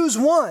 choose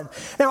one.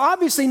 Now,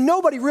 obviously,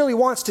 nobody really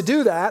wants to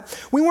do that.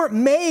 We weren't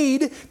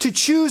made to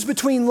choose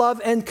between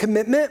love and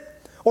commitment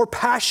or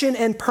passion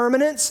and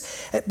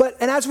permanence.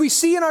 And as we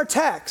see in our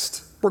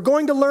text, we're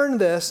going to learn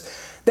this,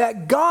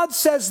 that God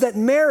says that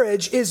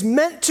marriage is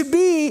meant to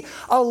be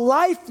a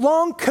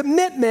lifelong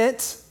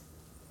commitment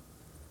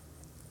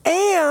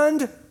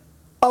and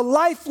a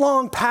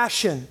lifelong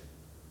passion.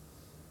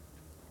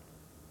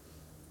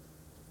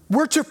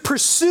 We're to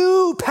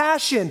pursue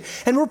passion,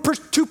 and we're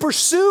to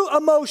pursue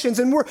emotions,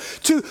 and we're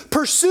to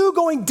pursue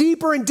going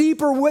deeper and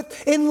deeper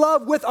in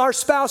love with our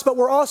spouse, but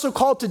we're also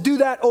called to do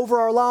that over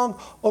the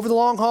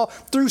long haul,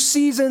 through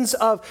seasons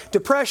of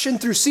depression,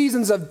 through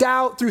seasons of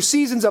doubt, through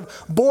seasons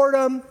of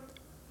boredom,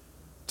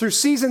 through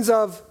seasons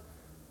of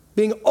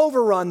being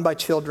overrun by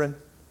children,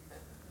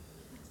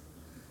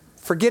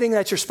 forgetting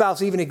that your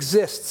spouse even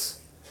exists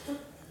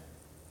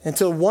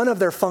until one of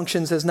their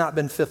functions has not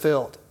been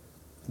fulfilled.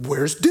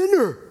 Where's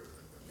dinner?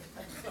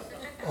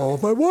 Oh,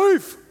 my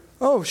wife.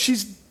 Oh,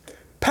 she's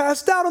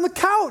passed out on the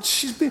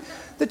couch.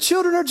 The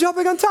children are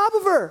jumping on top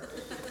of her.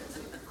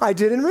 I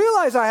didn't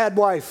realize I had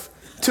wife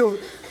till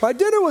my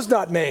dinner was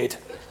not made.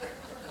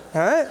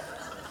 All right?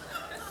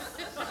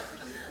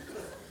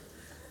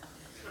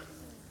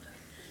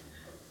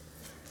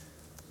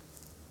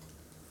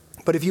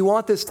 But if you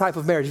want this type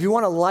of marriage, if you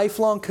want a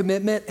lifelong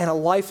commitment and a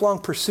lifelong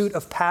pursuit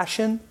of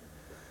passion,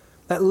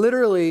 that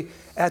literally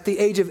at the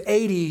age of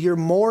 80, you're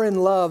more in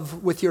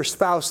love with your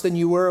spouse than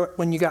you were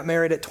when you got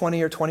married at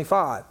 20 or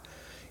 25.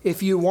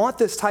 If you want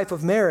this type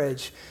of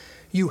marriage,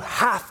 you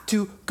have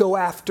to go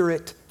after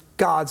it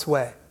God's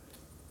way.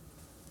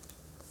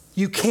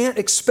 You can't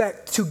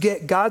expect to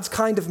get God's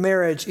kind of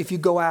marriage if you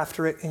go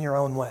after it in your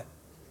own way.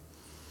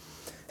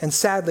 And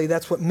sadly,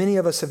 that's what many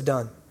of us have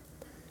done.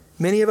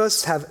 Many of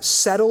us have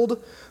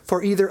settled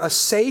for either a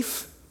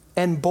safe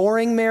and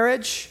boring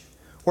marriage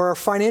where our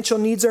financial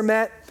needs are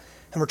met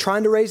and we're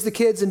trying to raise the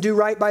kids and do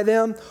right by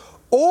them,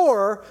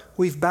 or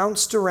we've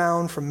bounced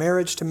around from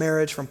marriage to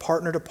marriage, from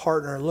partner to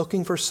partner,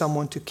 looking for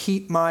someone to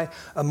keep my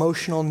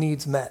emotional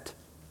needs met.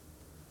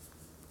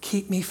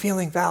 Keep me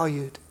feeling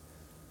valued.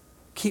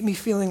 Keep me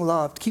feeling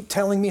loved. Keep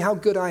telling me how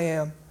good I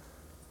am.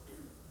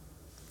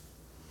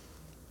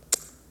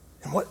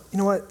 And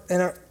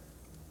And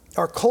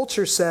our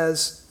culture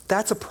says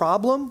that's a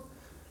problem.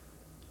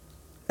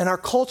 And our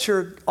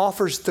culture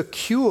offers the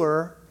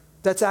cure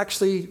that's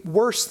actually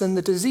worse than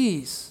the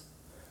disease.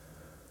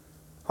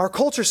 Our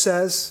culture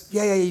says,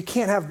 you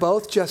can't have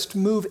both, just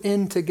move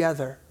in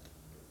together.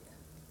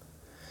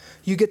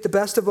 You get the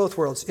best of both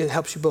worlds. It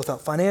helps you both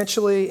out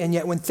financially, and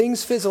yet when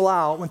things fizzle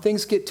out, when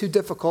things get too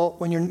difficult,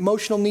 when your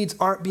emotional needs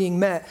aren't being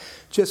met,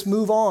 just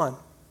move on.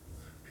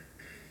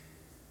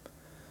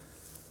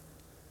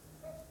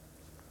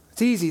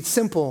 It's easy, it's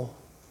simple.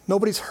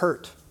 Nobody's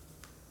hurt.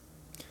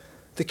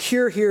 The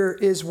cure here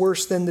is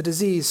worse than the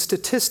disease.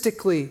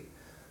 Statistically,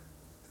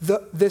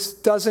 this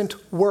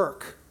doesn't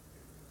work.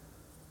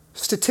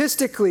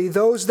 Statistically,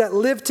 those that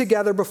live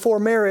together before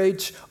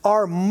marriage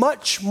are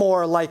much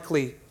more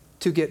likely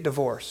to get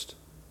divorced.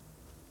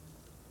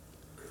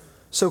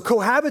 So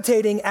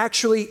cohabitating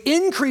actually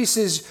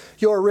increases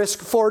your risk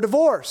for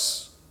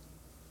divorce.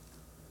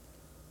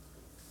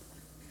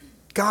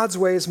 God's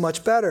way is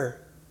much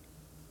better.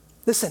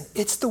 Listen,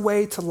 it's the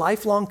way to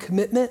lifelong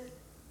commitment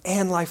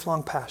and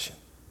lifelong passion.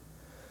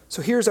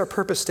 So here's our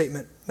purpose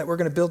statement that we're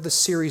going to build this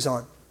series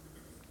on.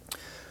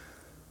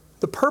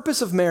 The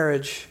purpose of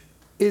marriage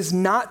is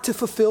not to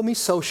fulfill me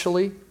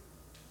socially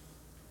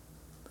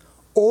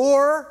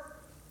or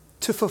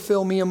to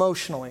fulfill me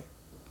emotionally.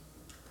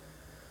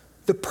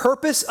 The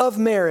purpose of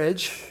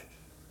marriage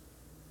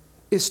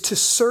is to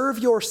serve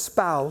your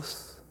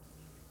spouse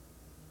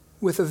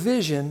with a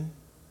vision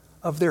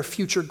of their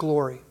future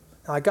glory.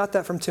 Now, I got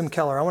that from Tim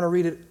Keller. I want to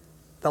read it,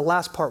 the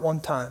last part one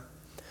time.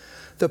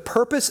 The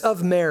purpose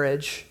of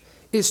marriage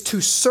is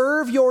to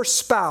serve your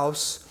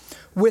spouse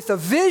with a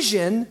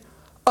vision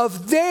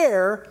of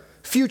their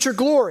future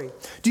glory.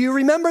 Do you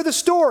remember the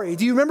story?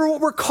 Do you remember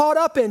what we're caught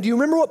up in? Do you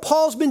remember what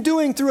Paul's been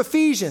doing through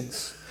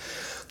Ephesians?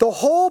 The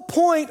whole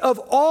point of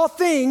all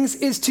things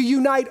is to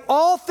unite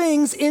all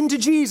things into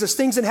Jesus,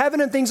 things in heaven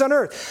and things on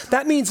earth.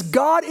 That means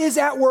God is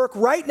at work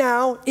right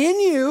now in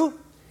you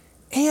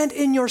and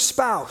in your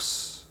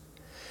spouse.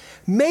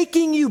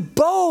 making you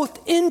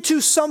both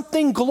into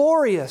something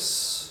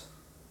glorious.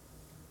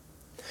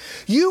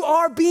 You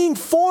are being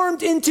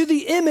formed into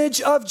the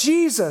image of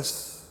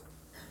Jesus.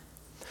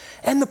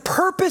 And the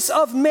purpose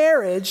of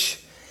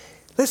marriage,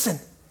 listen,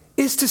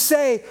 is to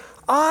say,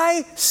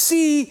 I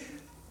see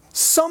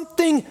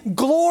something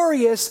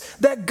glorious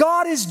that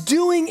God is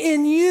doing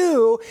in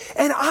you,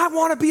 and I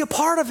want to be a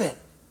part of it.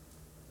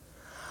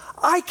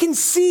 I can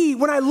see,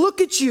 when I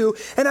look at you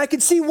and I can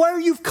see where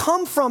you've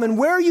come from and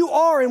where you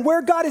are and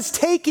where God is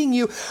taking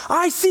you,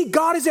 I see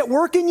God is at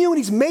work in you and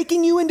He's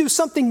making you into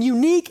something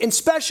unique and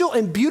special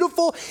and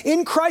beautiful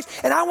in Christ,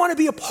 and I want to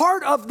be a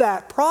part of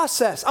that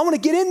process. I want to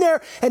get in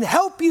there and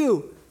help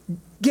you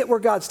get where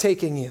God's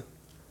taking you.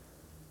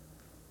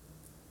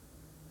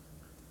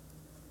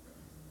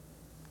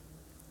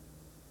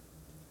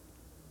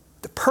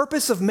 The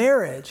purpose of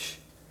marriage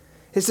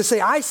is to say,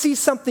 I see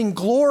something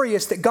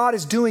glorious that God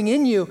is doing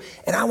in you,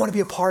 and I want to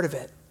be a part of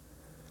it.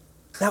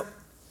 Now,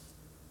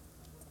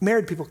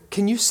 married people,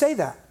 can you say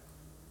that?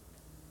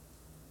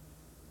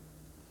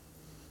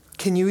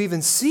 Can you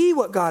even see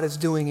what God is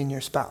doing in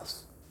your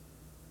spouse?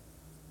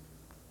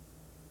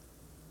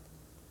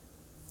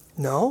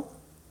 No?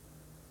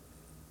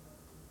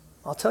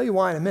 I'll tell you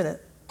why in a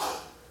minute.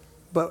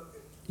 But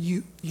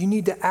you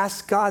need to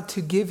ask God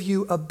to give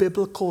you a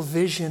biblical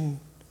vision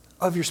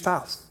of your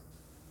spouse.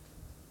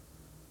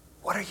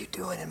 What are you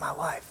doing in my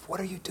life?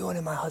 What are you doing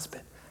in my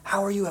husband?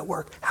 How are you at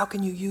work? How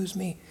can you use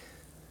me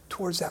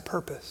towards that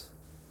purpose?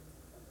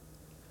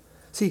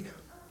 See,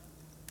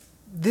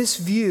 this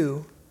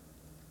view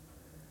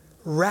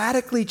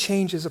radically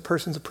changes a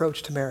person's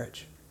approach to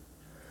marriage.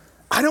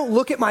 I don't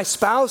look at my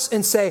spouse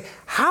and say,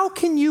 how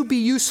can you be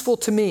useful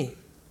to me?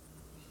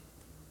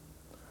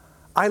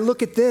 I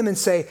look at them and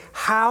say,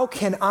 how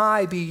can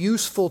I be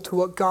useful to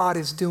what God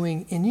is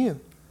doing in you?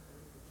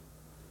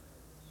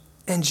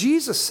 And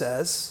Jesus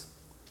says,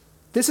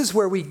 this is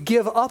where we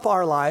give up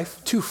our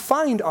life to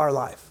find our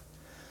life.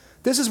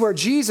 This is where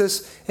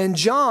Jesus and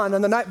John,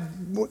 on the night,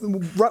 one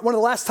of the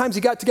last times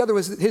he got together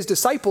with his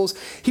disciples,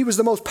 he was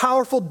the most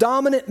powerful,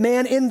 dominant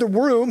man in the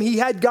room. He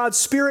had God's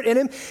Spirit in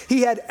him.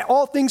 He had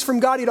all things from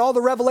God. He had all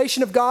the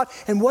revelation of God.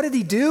 And what did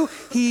he do?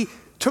 He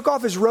took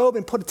off his robe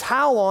and put a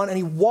towel on, and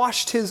he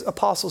washed his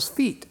apostles'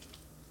 feet.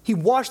 He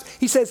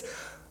says,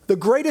 the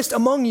greatest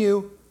among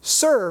you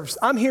serves.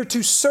 I'm here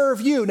to serve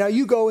you. Now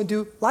you go and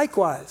do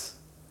likewise.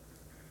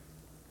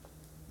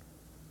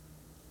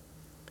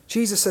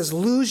 Jesus says,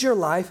 lose your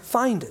life,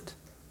 find it.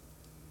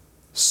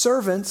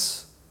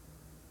 Servants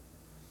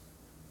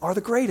are the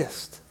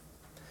greatest.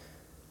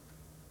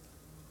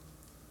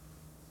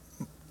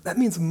 That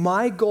means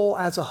my goal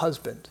as a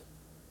husband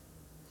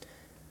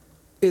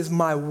is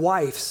my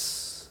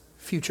wife's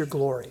future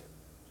glory.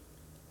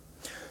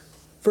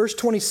 Verse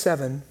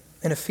 27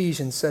 in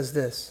Ephesians says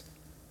this.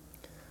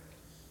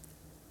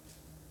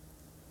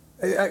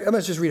 I'm going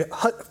to just read it.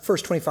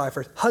 Verse 25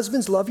 first.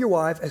 Husbands, love your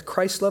wife as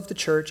Christ loved the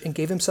church and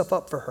gave himself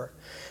up for her,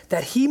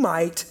 that he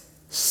might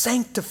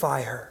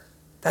sanctify her.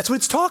 That's what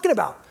it's talking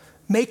about.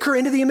 Make her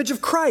into the image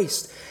of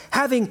Christ,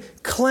 having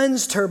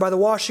cleansed her by the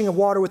washing of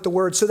water with the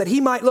word, so that he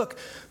might,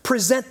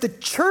 present the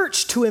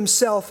church to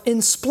himself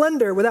in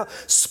splendor, without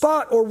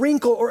spot or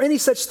wrinkle or any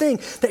such thing,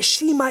 that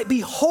she might be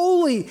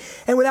holy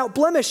and without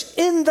blemish.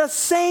 In the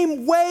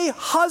same way,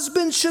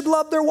 husbands should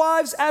love their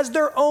wives as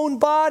their own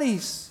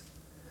bodies.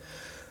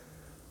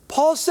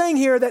 Paul's saying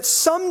here that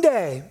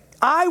someday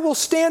I will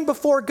stand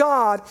before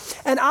God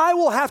and I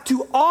will have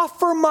to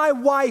offer my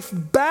wife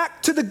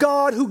back to the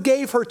God who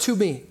gave her to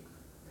me.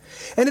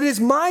 And it is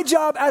my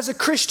job as a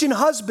Christian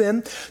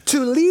husband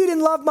to lead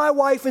and love my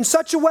wife in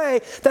such a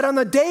way that on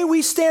the day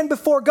we stand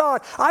before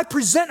God, I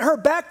present her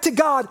back to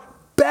God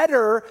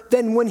better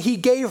than when He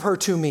gave her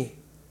to me.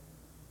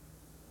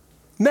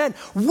 Men,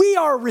 we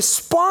are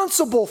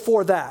responsible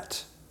for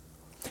that.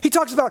 He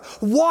talks about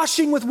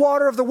washing with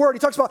water of the word. He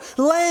talks about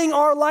laying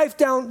our life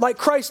down like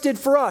Christ did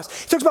for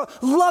us. He talks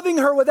about loving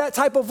her with that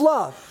type of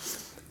love.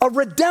 A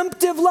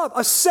redemptive love,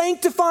 a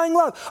sanctifying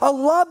love, a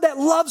love that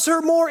loves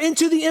her more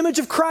into the image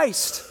of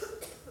Christ.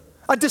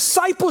 A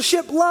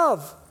discipleship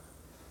love.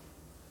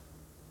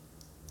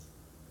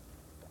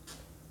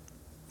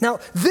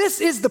 Now,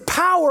 this is the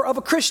power of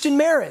a Christian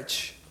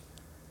marriage.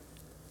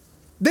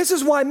 This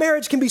is why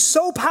marriage can be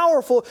so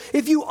powerful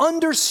if you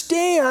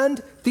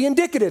understand the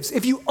indicatives,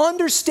 if you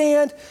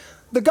understand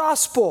the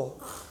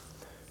gospel.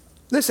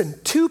 Listen,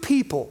 two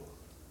people,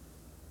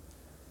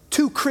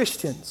 two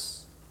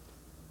Christians,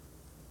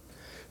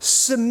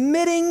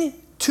 submitting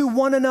to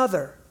one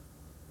another,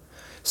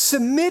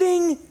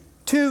 submitting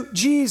to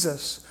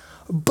Jesus,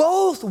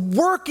 both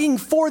working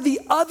for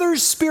the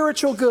other's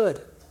spiritual good.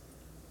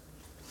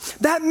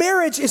 That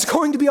marriage is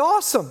going to be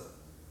awesome.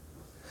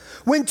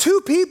 When two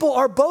people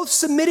are both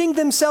submitting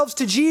themselves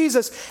to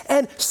Jesus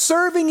and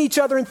serving each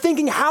other and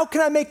thinking, how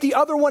can I make the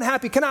other one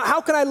happy?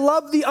 How can I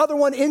love the other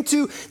one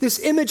into this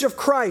image of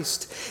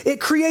Christ? It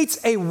creates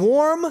a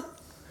warm,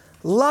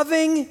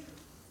 loving,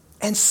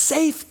 and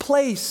safe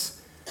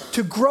place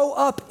to grow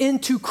up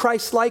into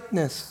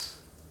Christ-likeness.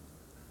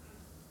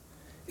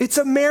 It's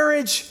a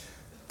marriage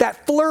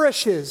that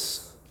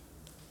flourishes.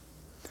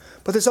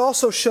 But this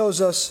also shows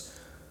us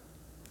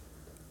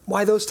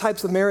why those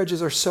types of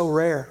marriages are so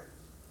rare.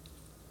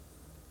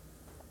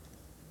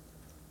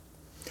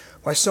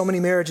 Why so many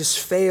marriages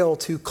fail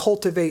to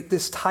cultivate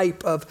this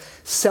type of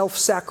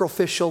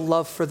self-sacrificial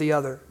love for the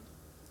other.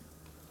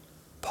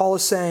 Paul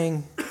is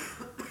saying,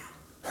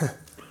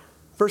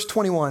 verse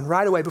 21,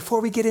 right away,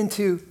 before we get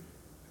into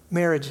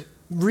marriage,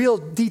 real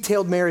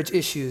detailed marriage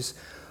issues,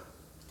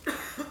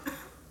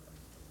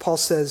 Paul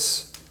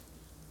says,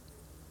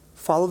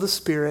 follow the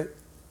Spirit,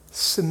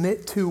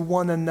 submit to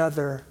one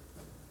another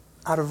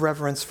out of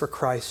reverence for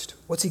Christ.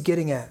 What's he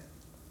getting at?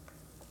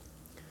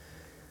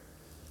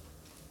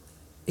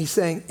 He's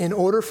saying, in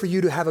order for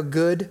you to have a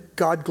good,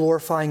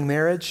 God-glorifying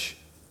marriage,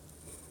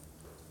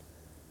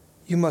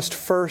 you must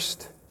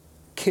first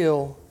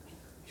kill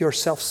your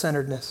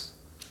self-centeredness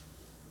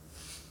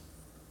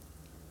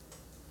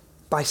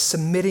by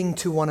submitting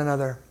to one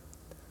another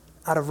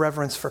out of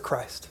reverence for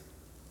Christ.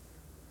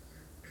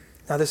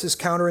 Now, this is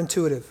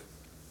counterintuitive.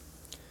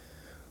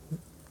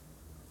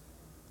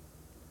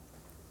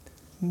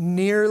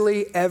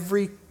 Nearly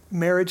every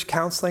marriage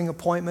counseling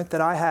appointment that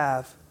I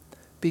have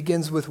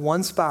begins with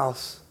one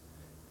spouse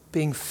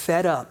being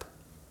fed up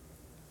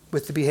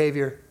with the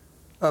behavior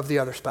of the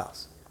other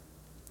spouse.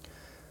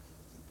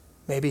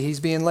 Maybe he's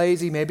being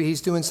lazy, maybe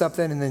he's doing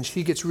something, and then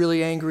she gets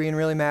really angry and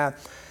really mad.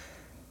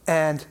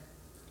 And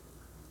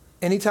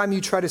anytime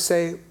you try to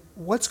say,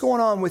 what's going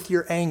on with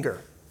your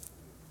anger?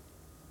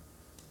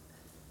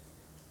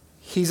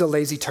 He's a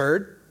lazy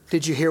turd.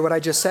 Did you hear what I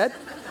just said?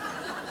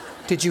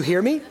 Did you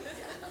hear me?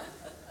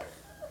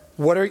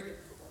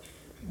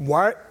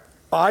 Why?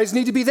 Eyes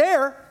need to be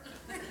there.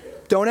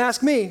 Don't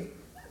ask me.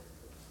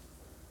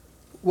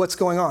 What's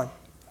going on?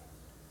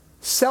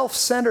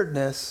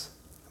 Self-centeredness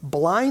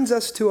blinds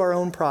us to our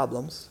own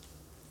problems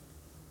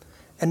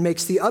and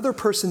makes the other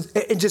person,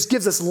 it just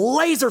gives us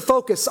laser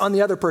focus on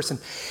the other person.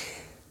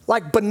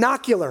 Like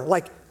binocular,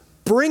 like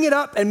bring it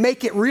up and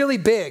make it really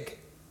big,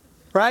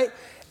 right?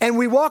 And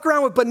we walk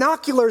around with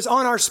binoculars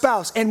on our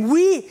spouse, and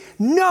we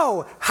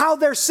know how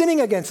they're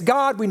sinning against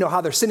God. We know how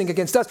they're sinning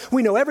against us.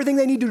 We know everything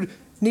they need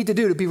to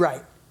do to be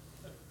right.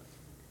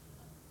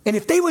 And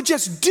if they would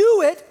just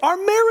do it, our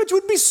marriage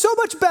would be so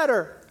much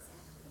better.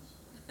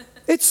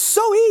 It's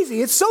so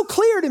easy. It's so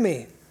clear to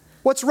me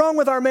what's wrong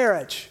with our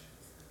marriage.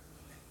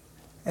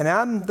 And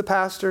I'm the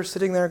pastor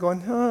sitting there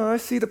going, oh, I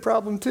see the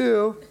problem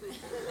too.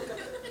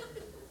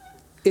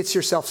 It's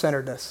your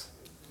self-centeredness.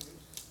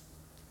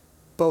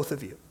 Both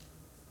of you.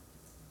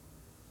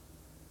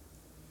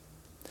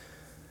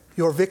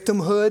 Your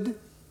victimhood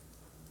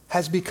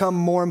has become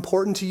more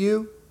important to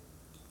you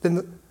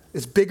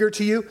is bigger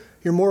to you.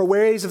 You're more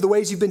aware of the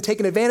ways you've been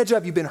taken advantage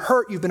of. You've been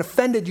hurt. You've been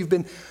offended. You've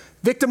been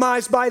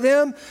victimized by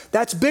them.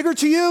 That's bigger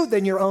to you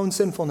than your own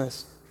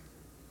sinfulness.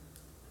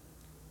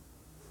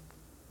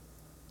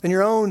 Than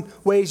your own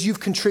ways you've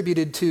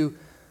contributed to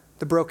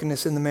the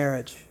brokenness in the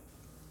marriage.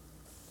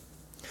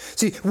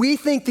 See, we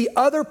think the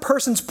other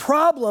person's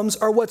problems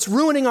are what's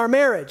ruining our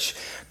marriage.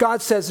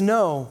 God says,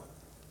 no.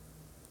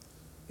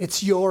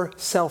 It's your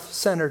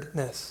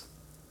self-centeredness.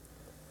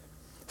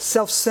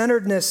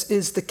 Self-centeredness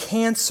is the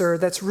cancer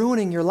that's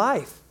ruining your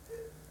life.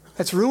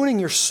 That's ruining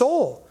your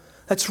soul.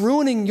 That's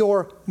ruining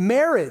your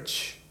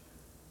marriage.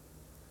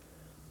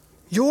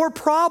 Your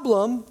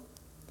problem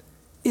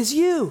is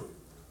you.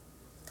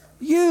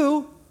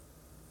 You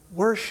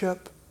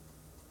worship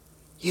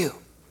you.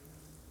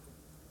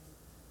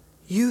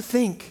 You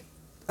think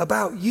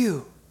about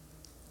you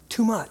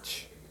too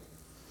much.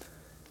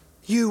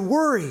 You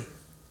worry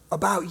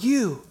about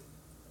you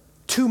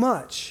too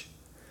much.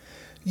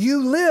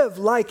 You live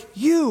like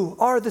you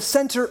are the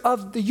center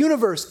of the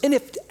universe. And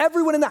if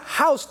everyone in the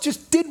house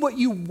just did what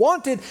you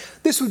wanted,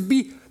 this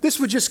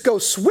would just go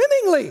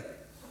swimmingly.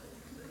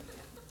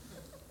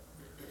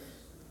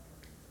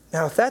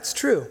 Now, if that's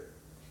true,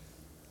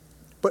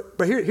 but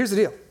here's the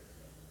deal.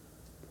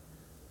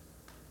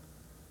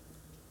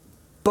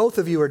 Both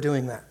of you are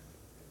doing that.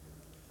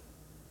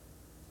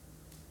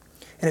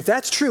 And if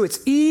that's true, it's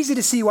easy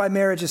to see why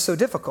marriage is so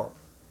difficult.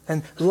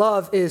 And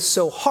love is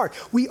so hard.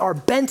 We are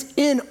bent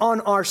in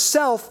on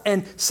ourself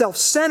and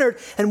self-centered,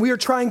 and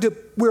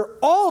we're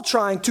all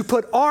trying to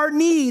put our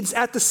needs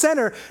at the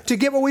center to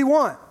get what we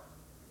want.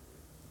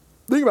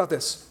 Think about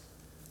this.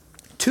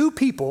 Two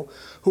people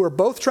who are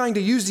both trying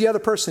to use the other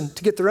person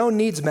to get their own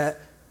needs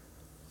met,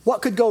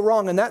 what could go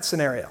wrong in that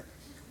scenario?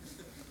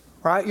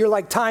 Right? You're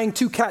like tying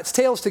two cats'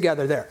 tails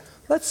together there.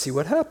 Let's see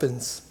what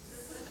happens.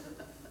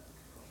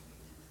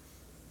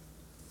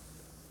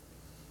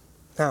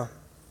 Now,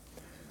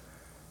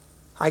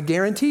 I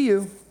guarantee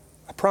you,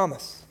 I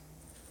promise,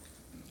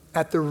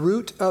 at the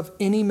root of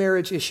any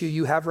marriage issue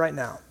you have right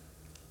now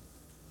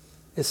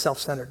is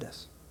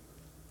self-centeredness.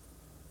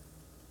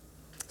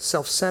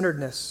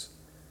 Self-centeredness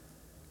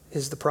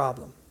is the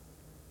problem.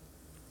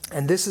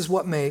 And this is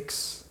what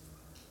makes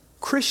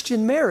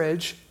Christian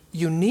marriage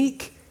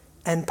unique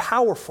and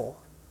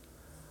powerful.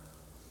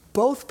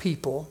 Both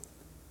people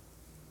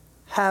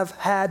have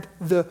had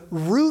the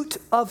root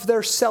of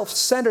their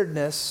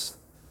self-centeredness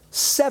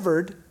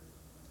severed,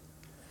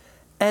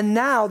 and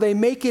now they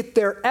make it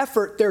their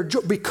effort,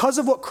 because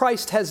of what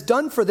Christ has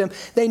done for them,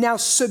 they now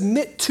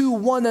submit to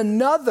one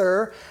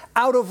another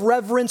out of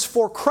reverence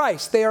for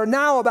Christ. They are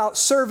now about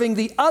serving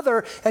the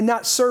other and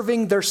not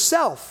serving their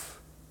self.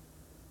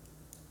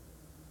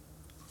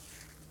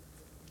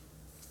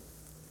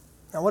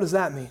 Now, what does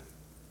that mean?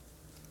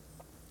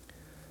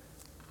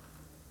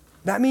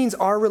 That means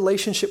our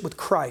relationship with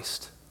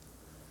Christ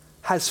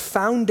has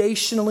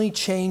foundationally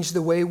changed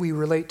the way we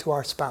relate to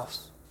our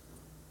spouse.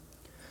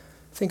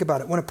 Think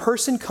about it. When a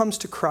person comes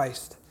to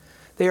Christ,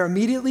 they are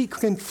immediately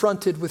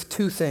confronted with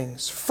two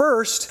things.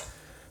 First,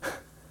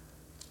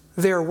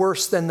 they're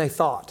worse than they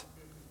thought.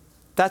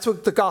 That's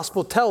what the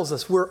gospel tells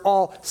us. We're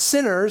all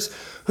sinners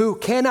who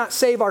cannot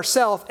save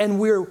ourselves, and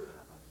we're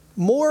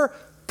more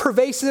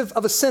pervasive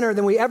of a sinner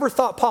than we ever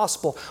thought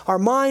possible. Our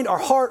mind, our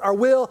heart, our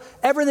will,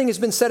 everything has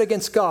been set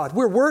against God.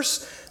 We're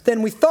worse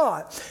than we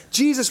thought.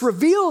 Jesus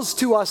reveals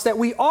to us that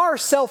we are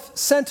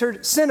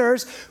self-centered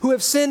sinners who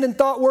have sinned in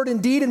thought, word,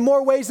 and deed in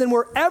more ways than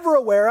we're ever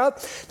aware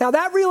of. Now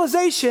that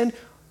realization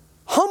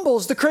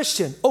humbles the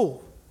Christian.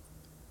 Oh,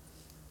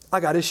 I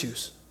got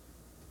issues.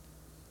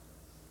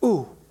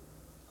 Ooh,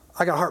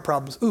 I got heart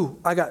problems. Ooh,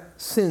 I got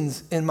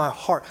sins in my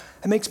heart.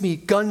 It makes me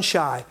gun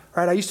shy,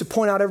 right? I used to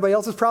point out everybody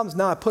else's problems.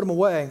 Now I put them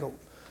away and go,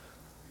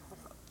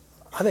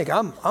 I think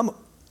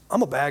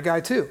I'm a bad guy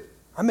too.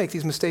 I make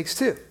these mistakes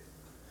too.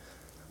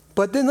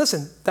 But then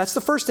listen, that's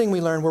the first thing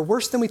we learn. We're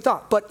worse than we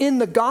thought. But in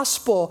the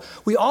gospel,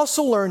 we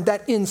also learn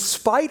that in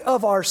spite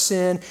of our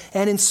sin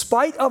and in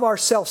spite of our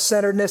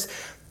self-centeredness,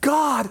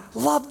 God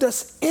loved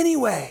us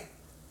anyway.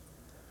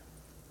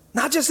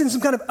 Not just in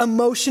some kind of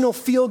emotional,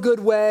 feel-good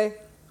way.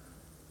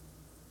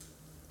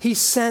 He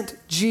sent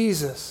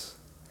Jesus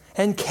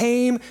and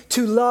came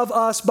to love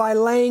us by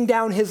laying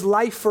down his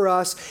life for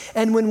us.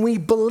 And when we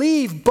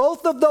believe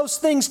both of those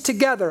things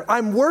together,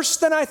 I'm worse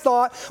than I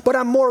thought, but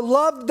I'm more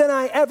loved than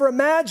I ever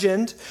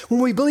imagined.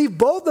 When we believe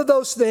both of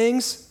those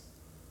things,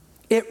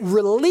 it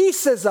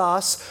releases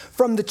us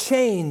from the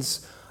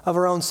chains of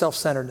our own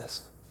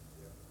self-centeredness.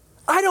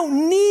 I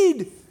don't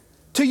need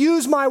to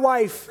use my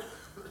wife.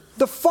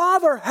 The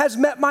Father has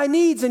met my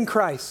needs in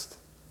Christ.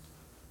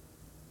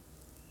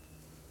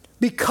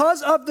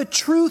 Because of the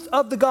truth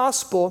of the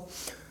gospel,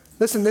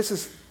 listen, this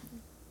is,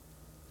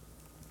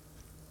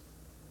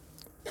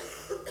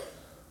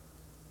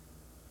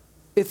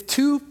 if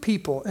two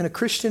people in a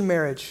Christian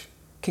marriage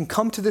can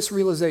come to this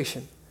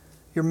realization,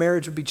 your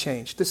marriage would be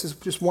changed. This is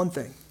just one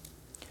thing.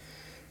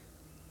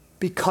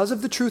 Because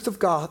of the truth of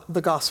God,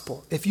 the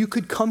gospel, if you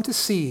could come to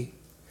see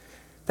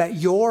that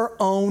your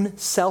own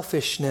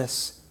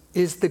selfishness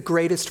is the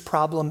greatest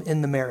problem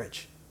in the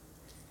marriage.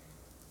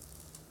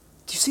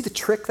 Do you see the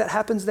trick that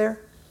happens there?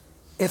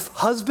 If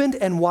husband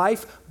and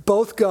wife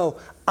both go,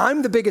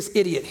 I'm the biggest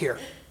idiot here.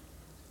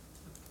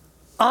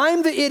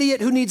 I'm the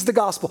idiot who needs the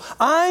gospel.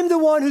 I'm the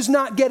one who's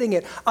not getting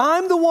it.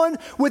 I'm the one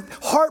with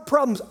heart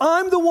problems.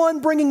 I'm the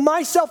one bringing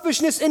my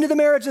selfishness into the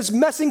marriage that's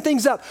messing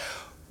things up.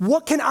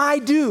 What can I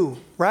do,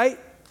 right?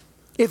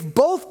 If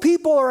both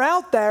people are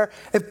out there,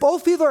 if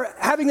both people are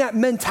having that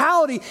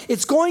mentality,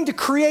 it's going to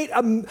create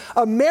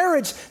a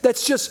marriage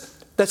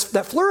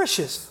that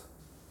flourishes,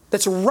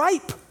 that's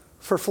ripe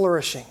for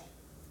flourishing.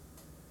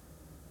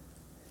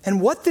 And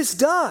what this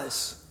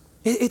does,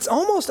 it's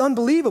almost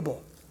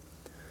unbelievable.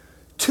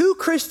 Two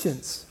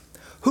Christians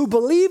who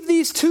believe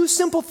these two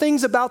simple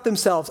things about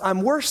themselves,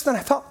 I'm worse than I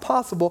thought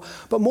possible,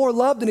 but more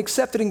loved and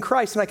accepted in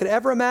Christ than I could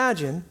ever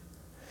imagine.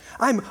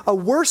 I'm a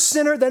worse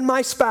sinner than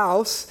my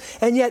spouse,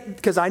 and yet,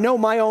 because I know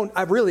my own,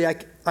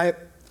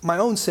 my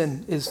own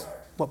sin is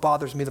what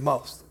bothers me the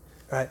most,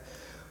 right?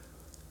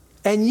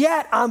 And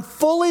yet, I'm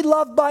fully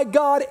loved by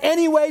God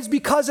anyways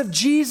because of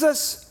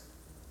Jesus.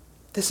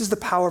 This is the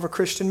power of a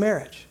Christian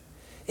marriage.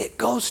 It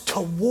goes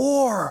to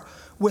war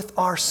with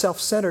our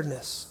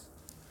self-centeredness.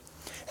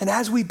 And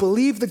as we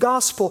believe the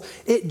gospel,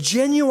 it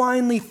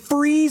genuinely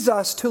frees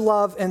us to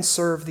love and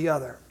serve the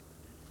other.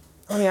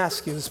 Let me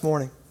ask you this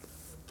morning,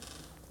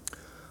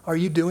 are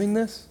you doing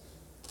this?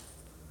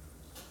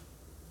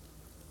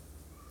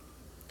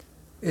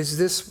 Is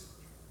this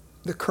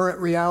the current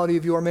reality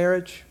of your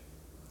marriage?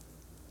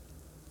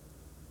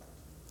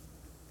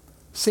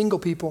 Single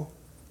people,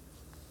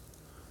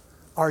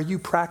 are you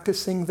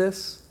practicing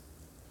this?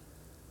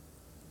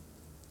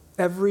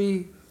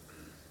 Every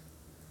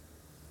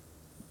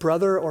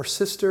brother or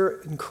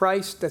sister in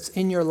Christ that's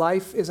in your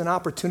life is an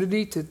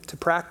opportunity to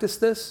practice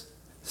this.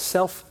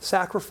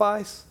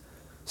 Self-sacrifice,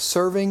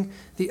 serving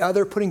the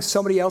other, putting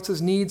somebody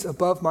else's needs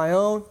above my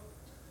own.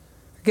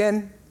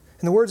 Again,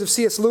 in the words of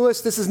C.S. Lewis,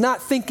 this is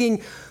not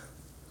thinking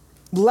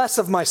less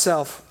of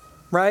myself,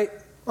 right?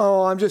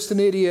 Oh, I'm just an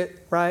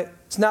idiot, right?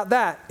 It's not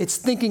that. It's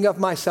thinking of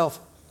myself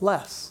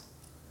less.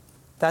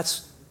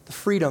 That's the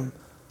freedom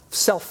of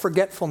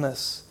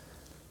self-forgetfulness.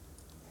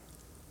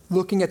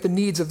 Looking at the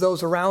needs of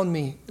those around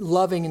me,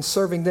 loving and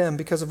serving them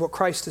because of what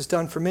Christ has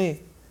done for me.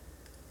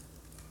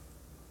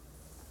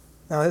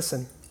 Now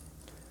listen.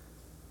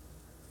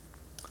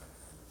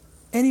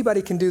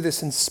 Anybody can do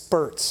this in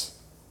spurts.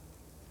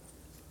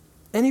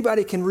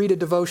 Anybody can read a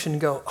devotion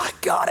and go, I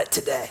got it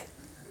today.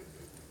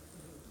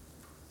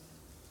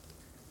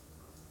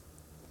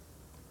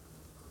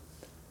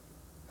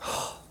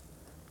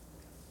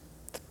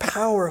 The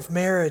power of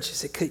marriage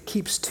is it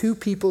keeps two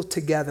people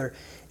together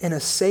in a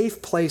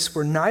safe place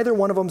where neither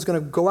one of them is going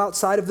to go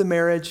outside of the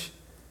marriage.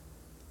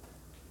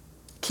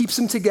 Keeps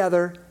them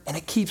together, and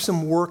it keeps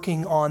them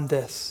working on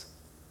this.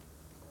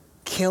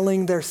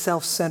 Killing their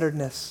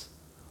self-centeredness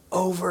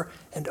over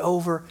and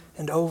over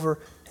and over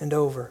and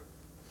over.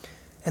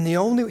 And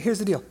here's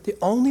the deal. The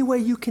only way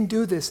you can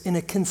do this in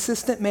a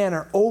consistent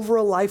manner over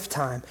a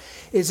lifetime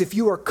is if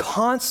you are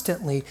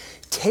constantly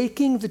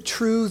taking the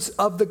truths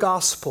of the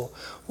gospel,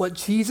 what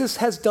Jesus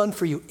has done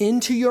for you,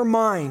 into your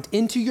mind,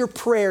 into your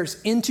prayers,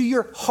 into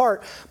your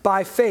heart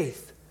by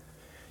faith.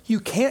 You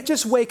can't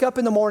just wake up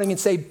in the morning and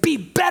say, be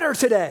better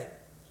today.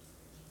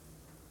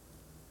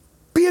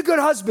 Be a good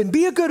husband.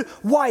 Be a good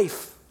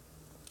wife.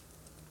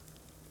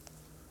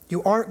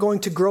 You aren't going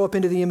to grow up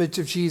into the image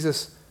of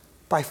Jesus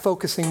by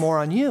focusing more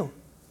on you.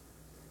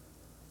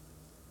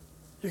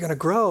 You're going to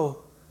grow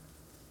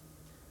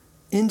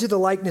into the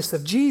likeness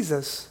of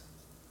Jesus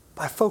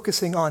by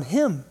focusing on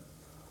him.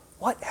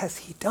 What has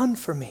he done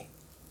for me?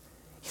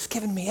 He's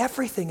given me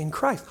everything in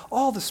Christ,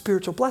 all the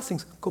spiritual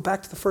blessings. Go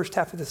back to the first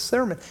half of this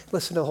sermon.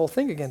 Listen to the whole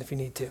thing again if you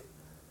need to.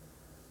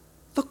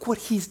 Look what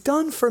he's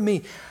done for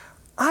me.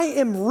 I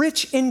am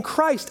rich in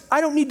Christ.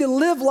 I don't need to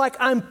live like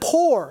I'm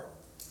poor.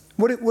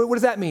 What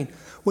does that mean?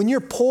 When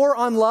you're poor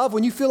on love,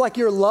 when you feel like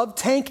your love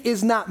tank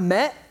is not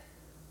met,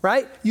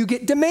 right? You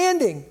get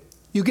demanding.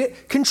 You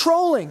get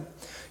controlling.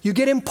 You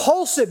get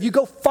impulsive. You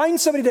go find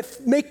somebody to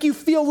make you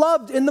feel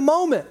loved in the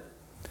moment.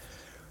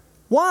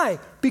 Why?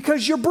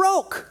 Because you're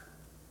broke.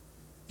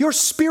 You're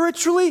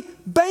spiritually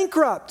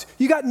bankrupt.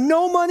 You got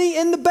no money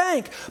in the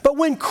bank. But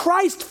when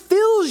Christ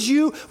fills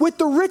you with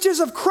the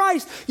riches of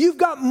Christ, you've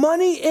got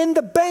money in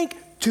the bank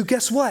to,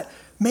 guess what?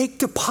 Make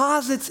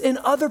deposits in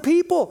other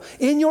people,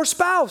 in your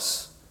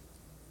spouse,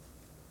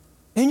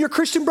 in your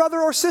Christian brother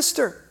or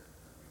sister.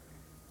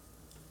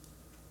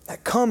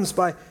 That comes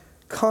by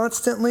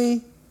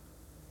constantly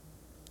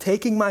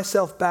taking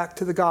myself back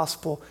to the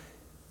gospel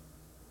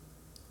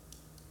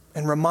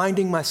and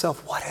reminding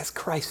myself, what has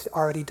Christ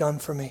already done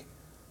for me?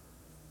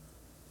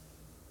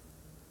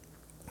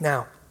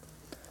 Now,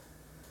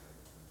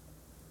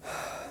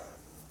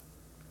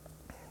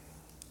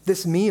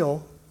 this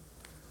meal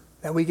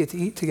that we get to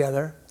eat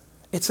together,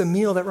 it's a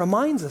meal that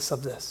reminds us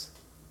of this.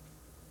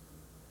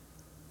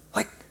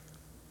 Like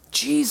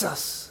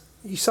Jesus,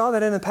 you saw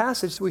that in the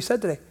passage we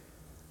said today.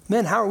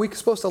 Men, how are we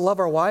supposed to love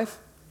our wife?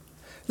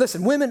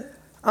 Listen, women,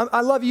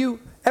 I love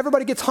you.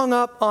 Everybody gets hung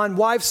up on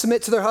wives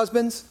submit to their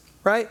husbands,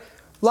 right?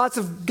 Lots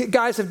of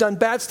guys have done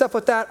bad stuff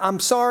with that.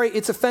 I'm sorry,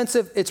 it's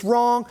offensive, it's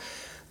wrong.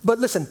 But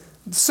listen,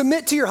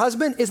 submit to your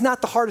husband is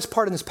not the hardest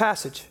part in this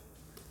passage,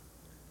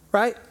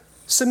 right?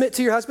 Submit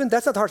to your husband,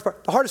 that's not the hardest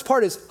part. The hardest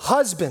part is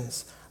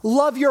husbands.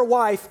 Love your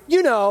wife,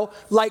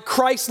 like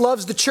Christ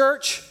loves the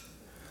church.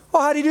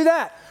 Well, how do you do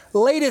that?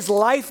 Laid his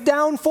life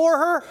down for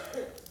her,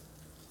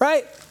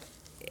 right?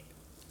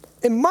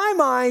 In my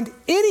mind,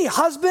 any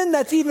husband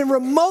that's even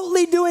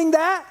remotely doing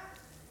that,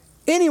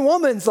 any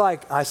woman's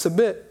like, I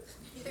submit.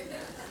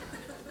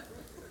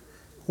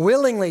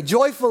 Willingly,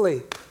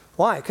 joyfully.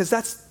 Why? Because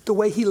that's the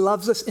way he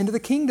loves us into the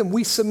kingdom.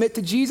 We submit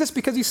to Jesus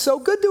because he's so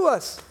good to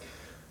us.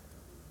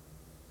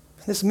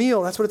 And this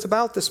meal, that's what it's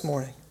about this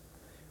morning.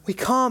 We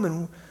come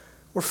and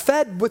we're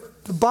fed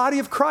with the body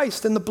of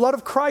Christ and the blood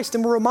of Christ,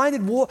 and we're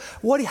reminded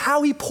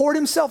how he poured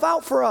himself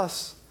out for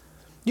us.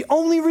 The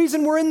only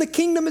reason we're in the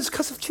kingdom is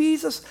because of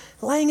Jesus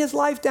laying his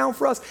life down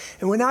for us.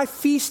 And when I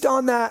feast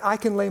on that, I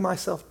can lay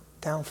myself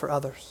down for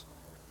others.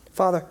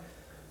 Father,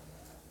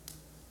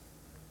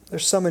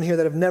 there's some in here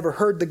that have never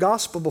heard the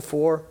gospel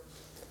before.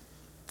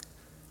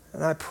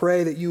 And I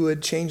pray that you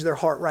would change their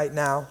heart right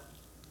now.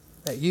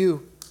 That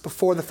you,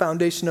 before the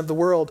foundation of the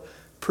world,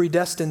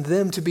 predestined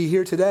them to be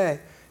here today.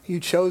 You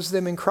chose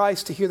them in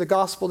Christ to hear the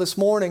gospel this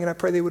morning. And I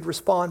pray they would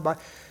respond by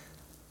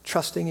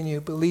trusting in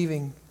you,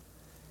 believing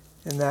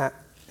in that.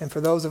 And for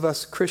those of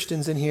us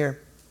Christians in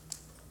here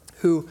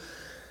who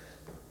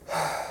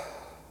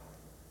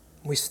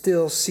we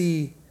still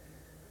see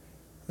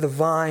the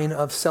vine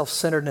of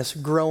self-centeredness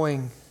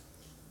growing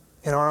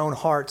in our own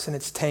hearts, and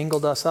it's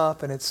tangled us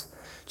up, and it's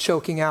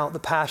choking out the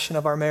passion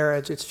of our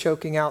marriage. It's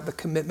choking out the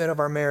commitment of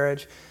our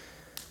marriage.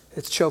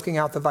 It's choking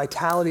out the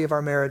vitality of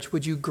our marriage.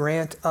 Would you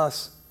grant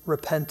us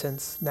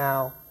repentance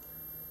now?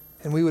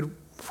 And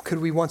could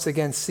we once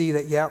again see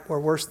that, yeah,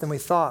 we're worse than we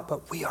thought,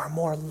 but we are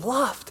more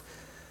loved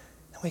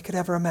than we could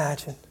ever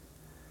imagine.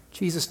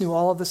 Jesus knew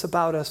all of this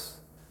about us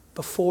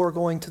before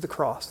going to the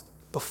cross,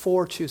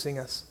 before choosing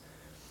us.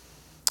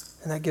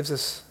 And that gives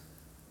us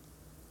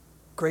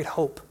great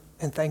hope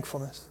and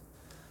thankfulness.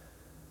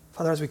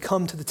 Father, as we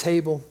come to the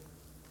table,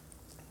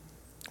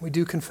 we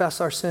do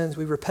confess our sins,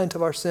 we repent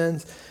of our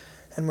sins,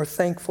 and we're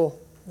thankful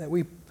that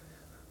we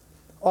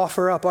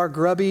offer up our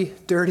grubby,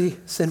 dirty,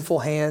 sinful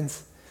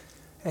hands,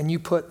 and you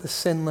put the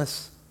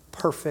sinless,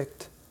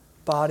 perfect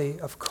body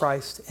of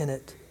Christ in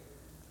it.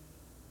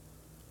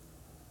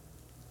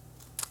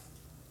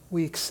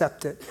 we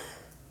accept it.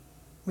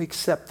 We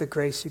accept the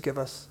grace you give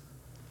us.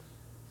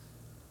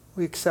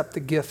 We accept the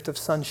gift of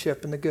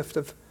sonship and the gift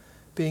of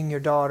being your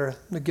daughter,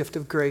 the gift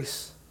of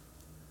grace.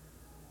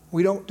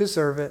 We don't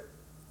deserve it,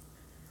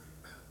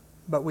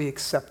 but we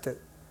accept it.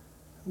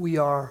 We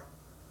are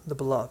the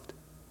beloved.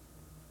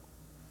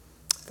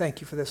 Thank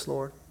you for this,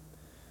 Lord.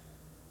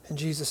 In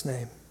Jesus'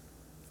 name,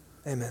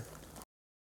 amen.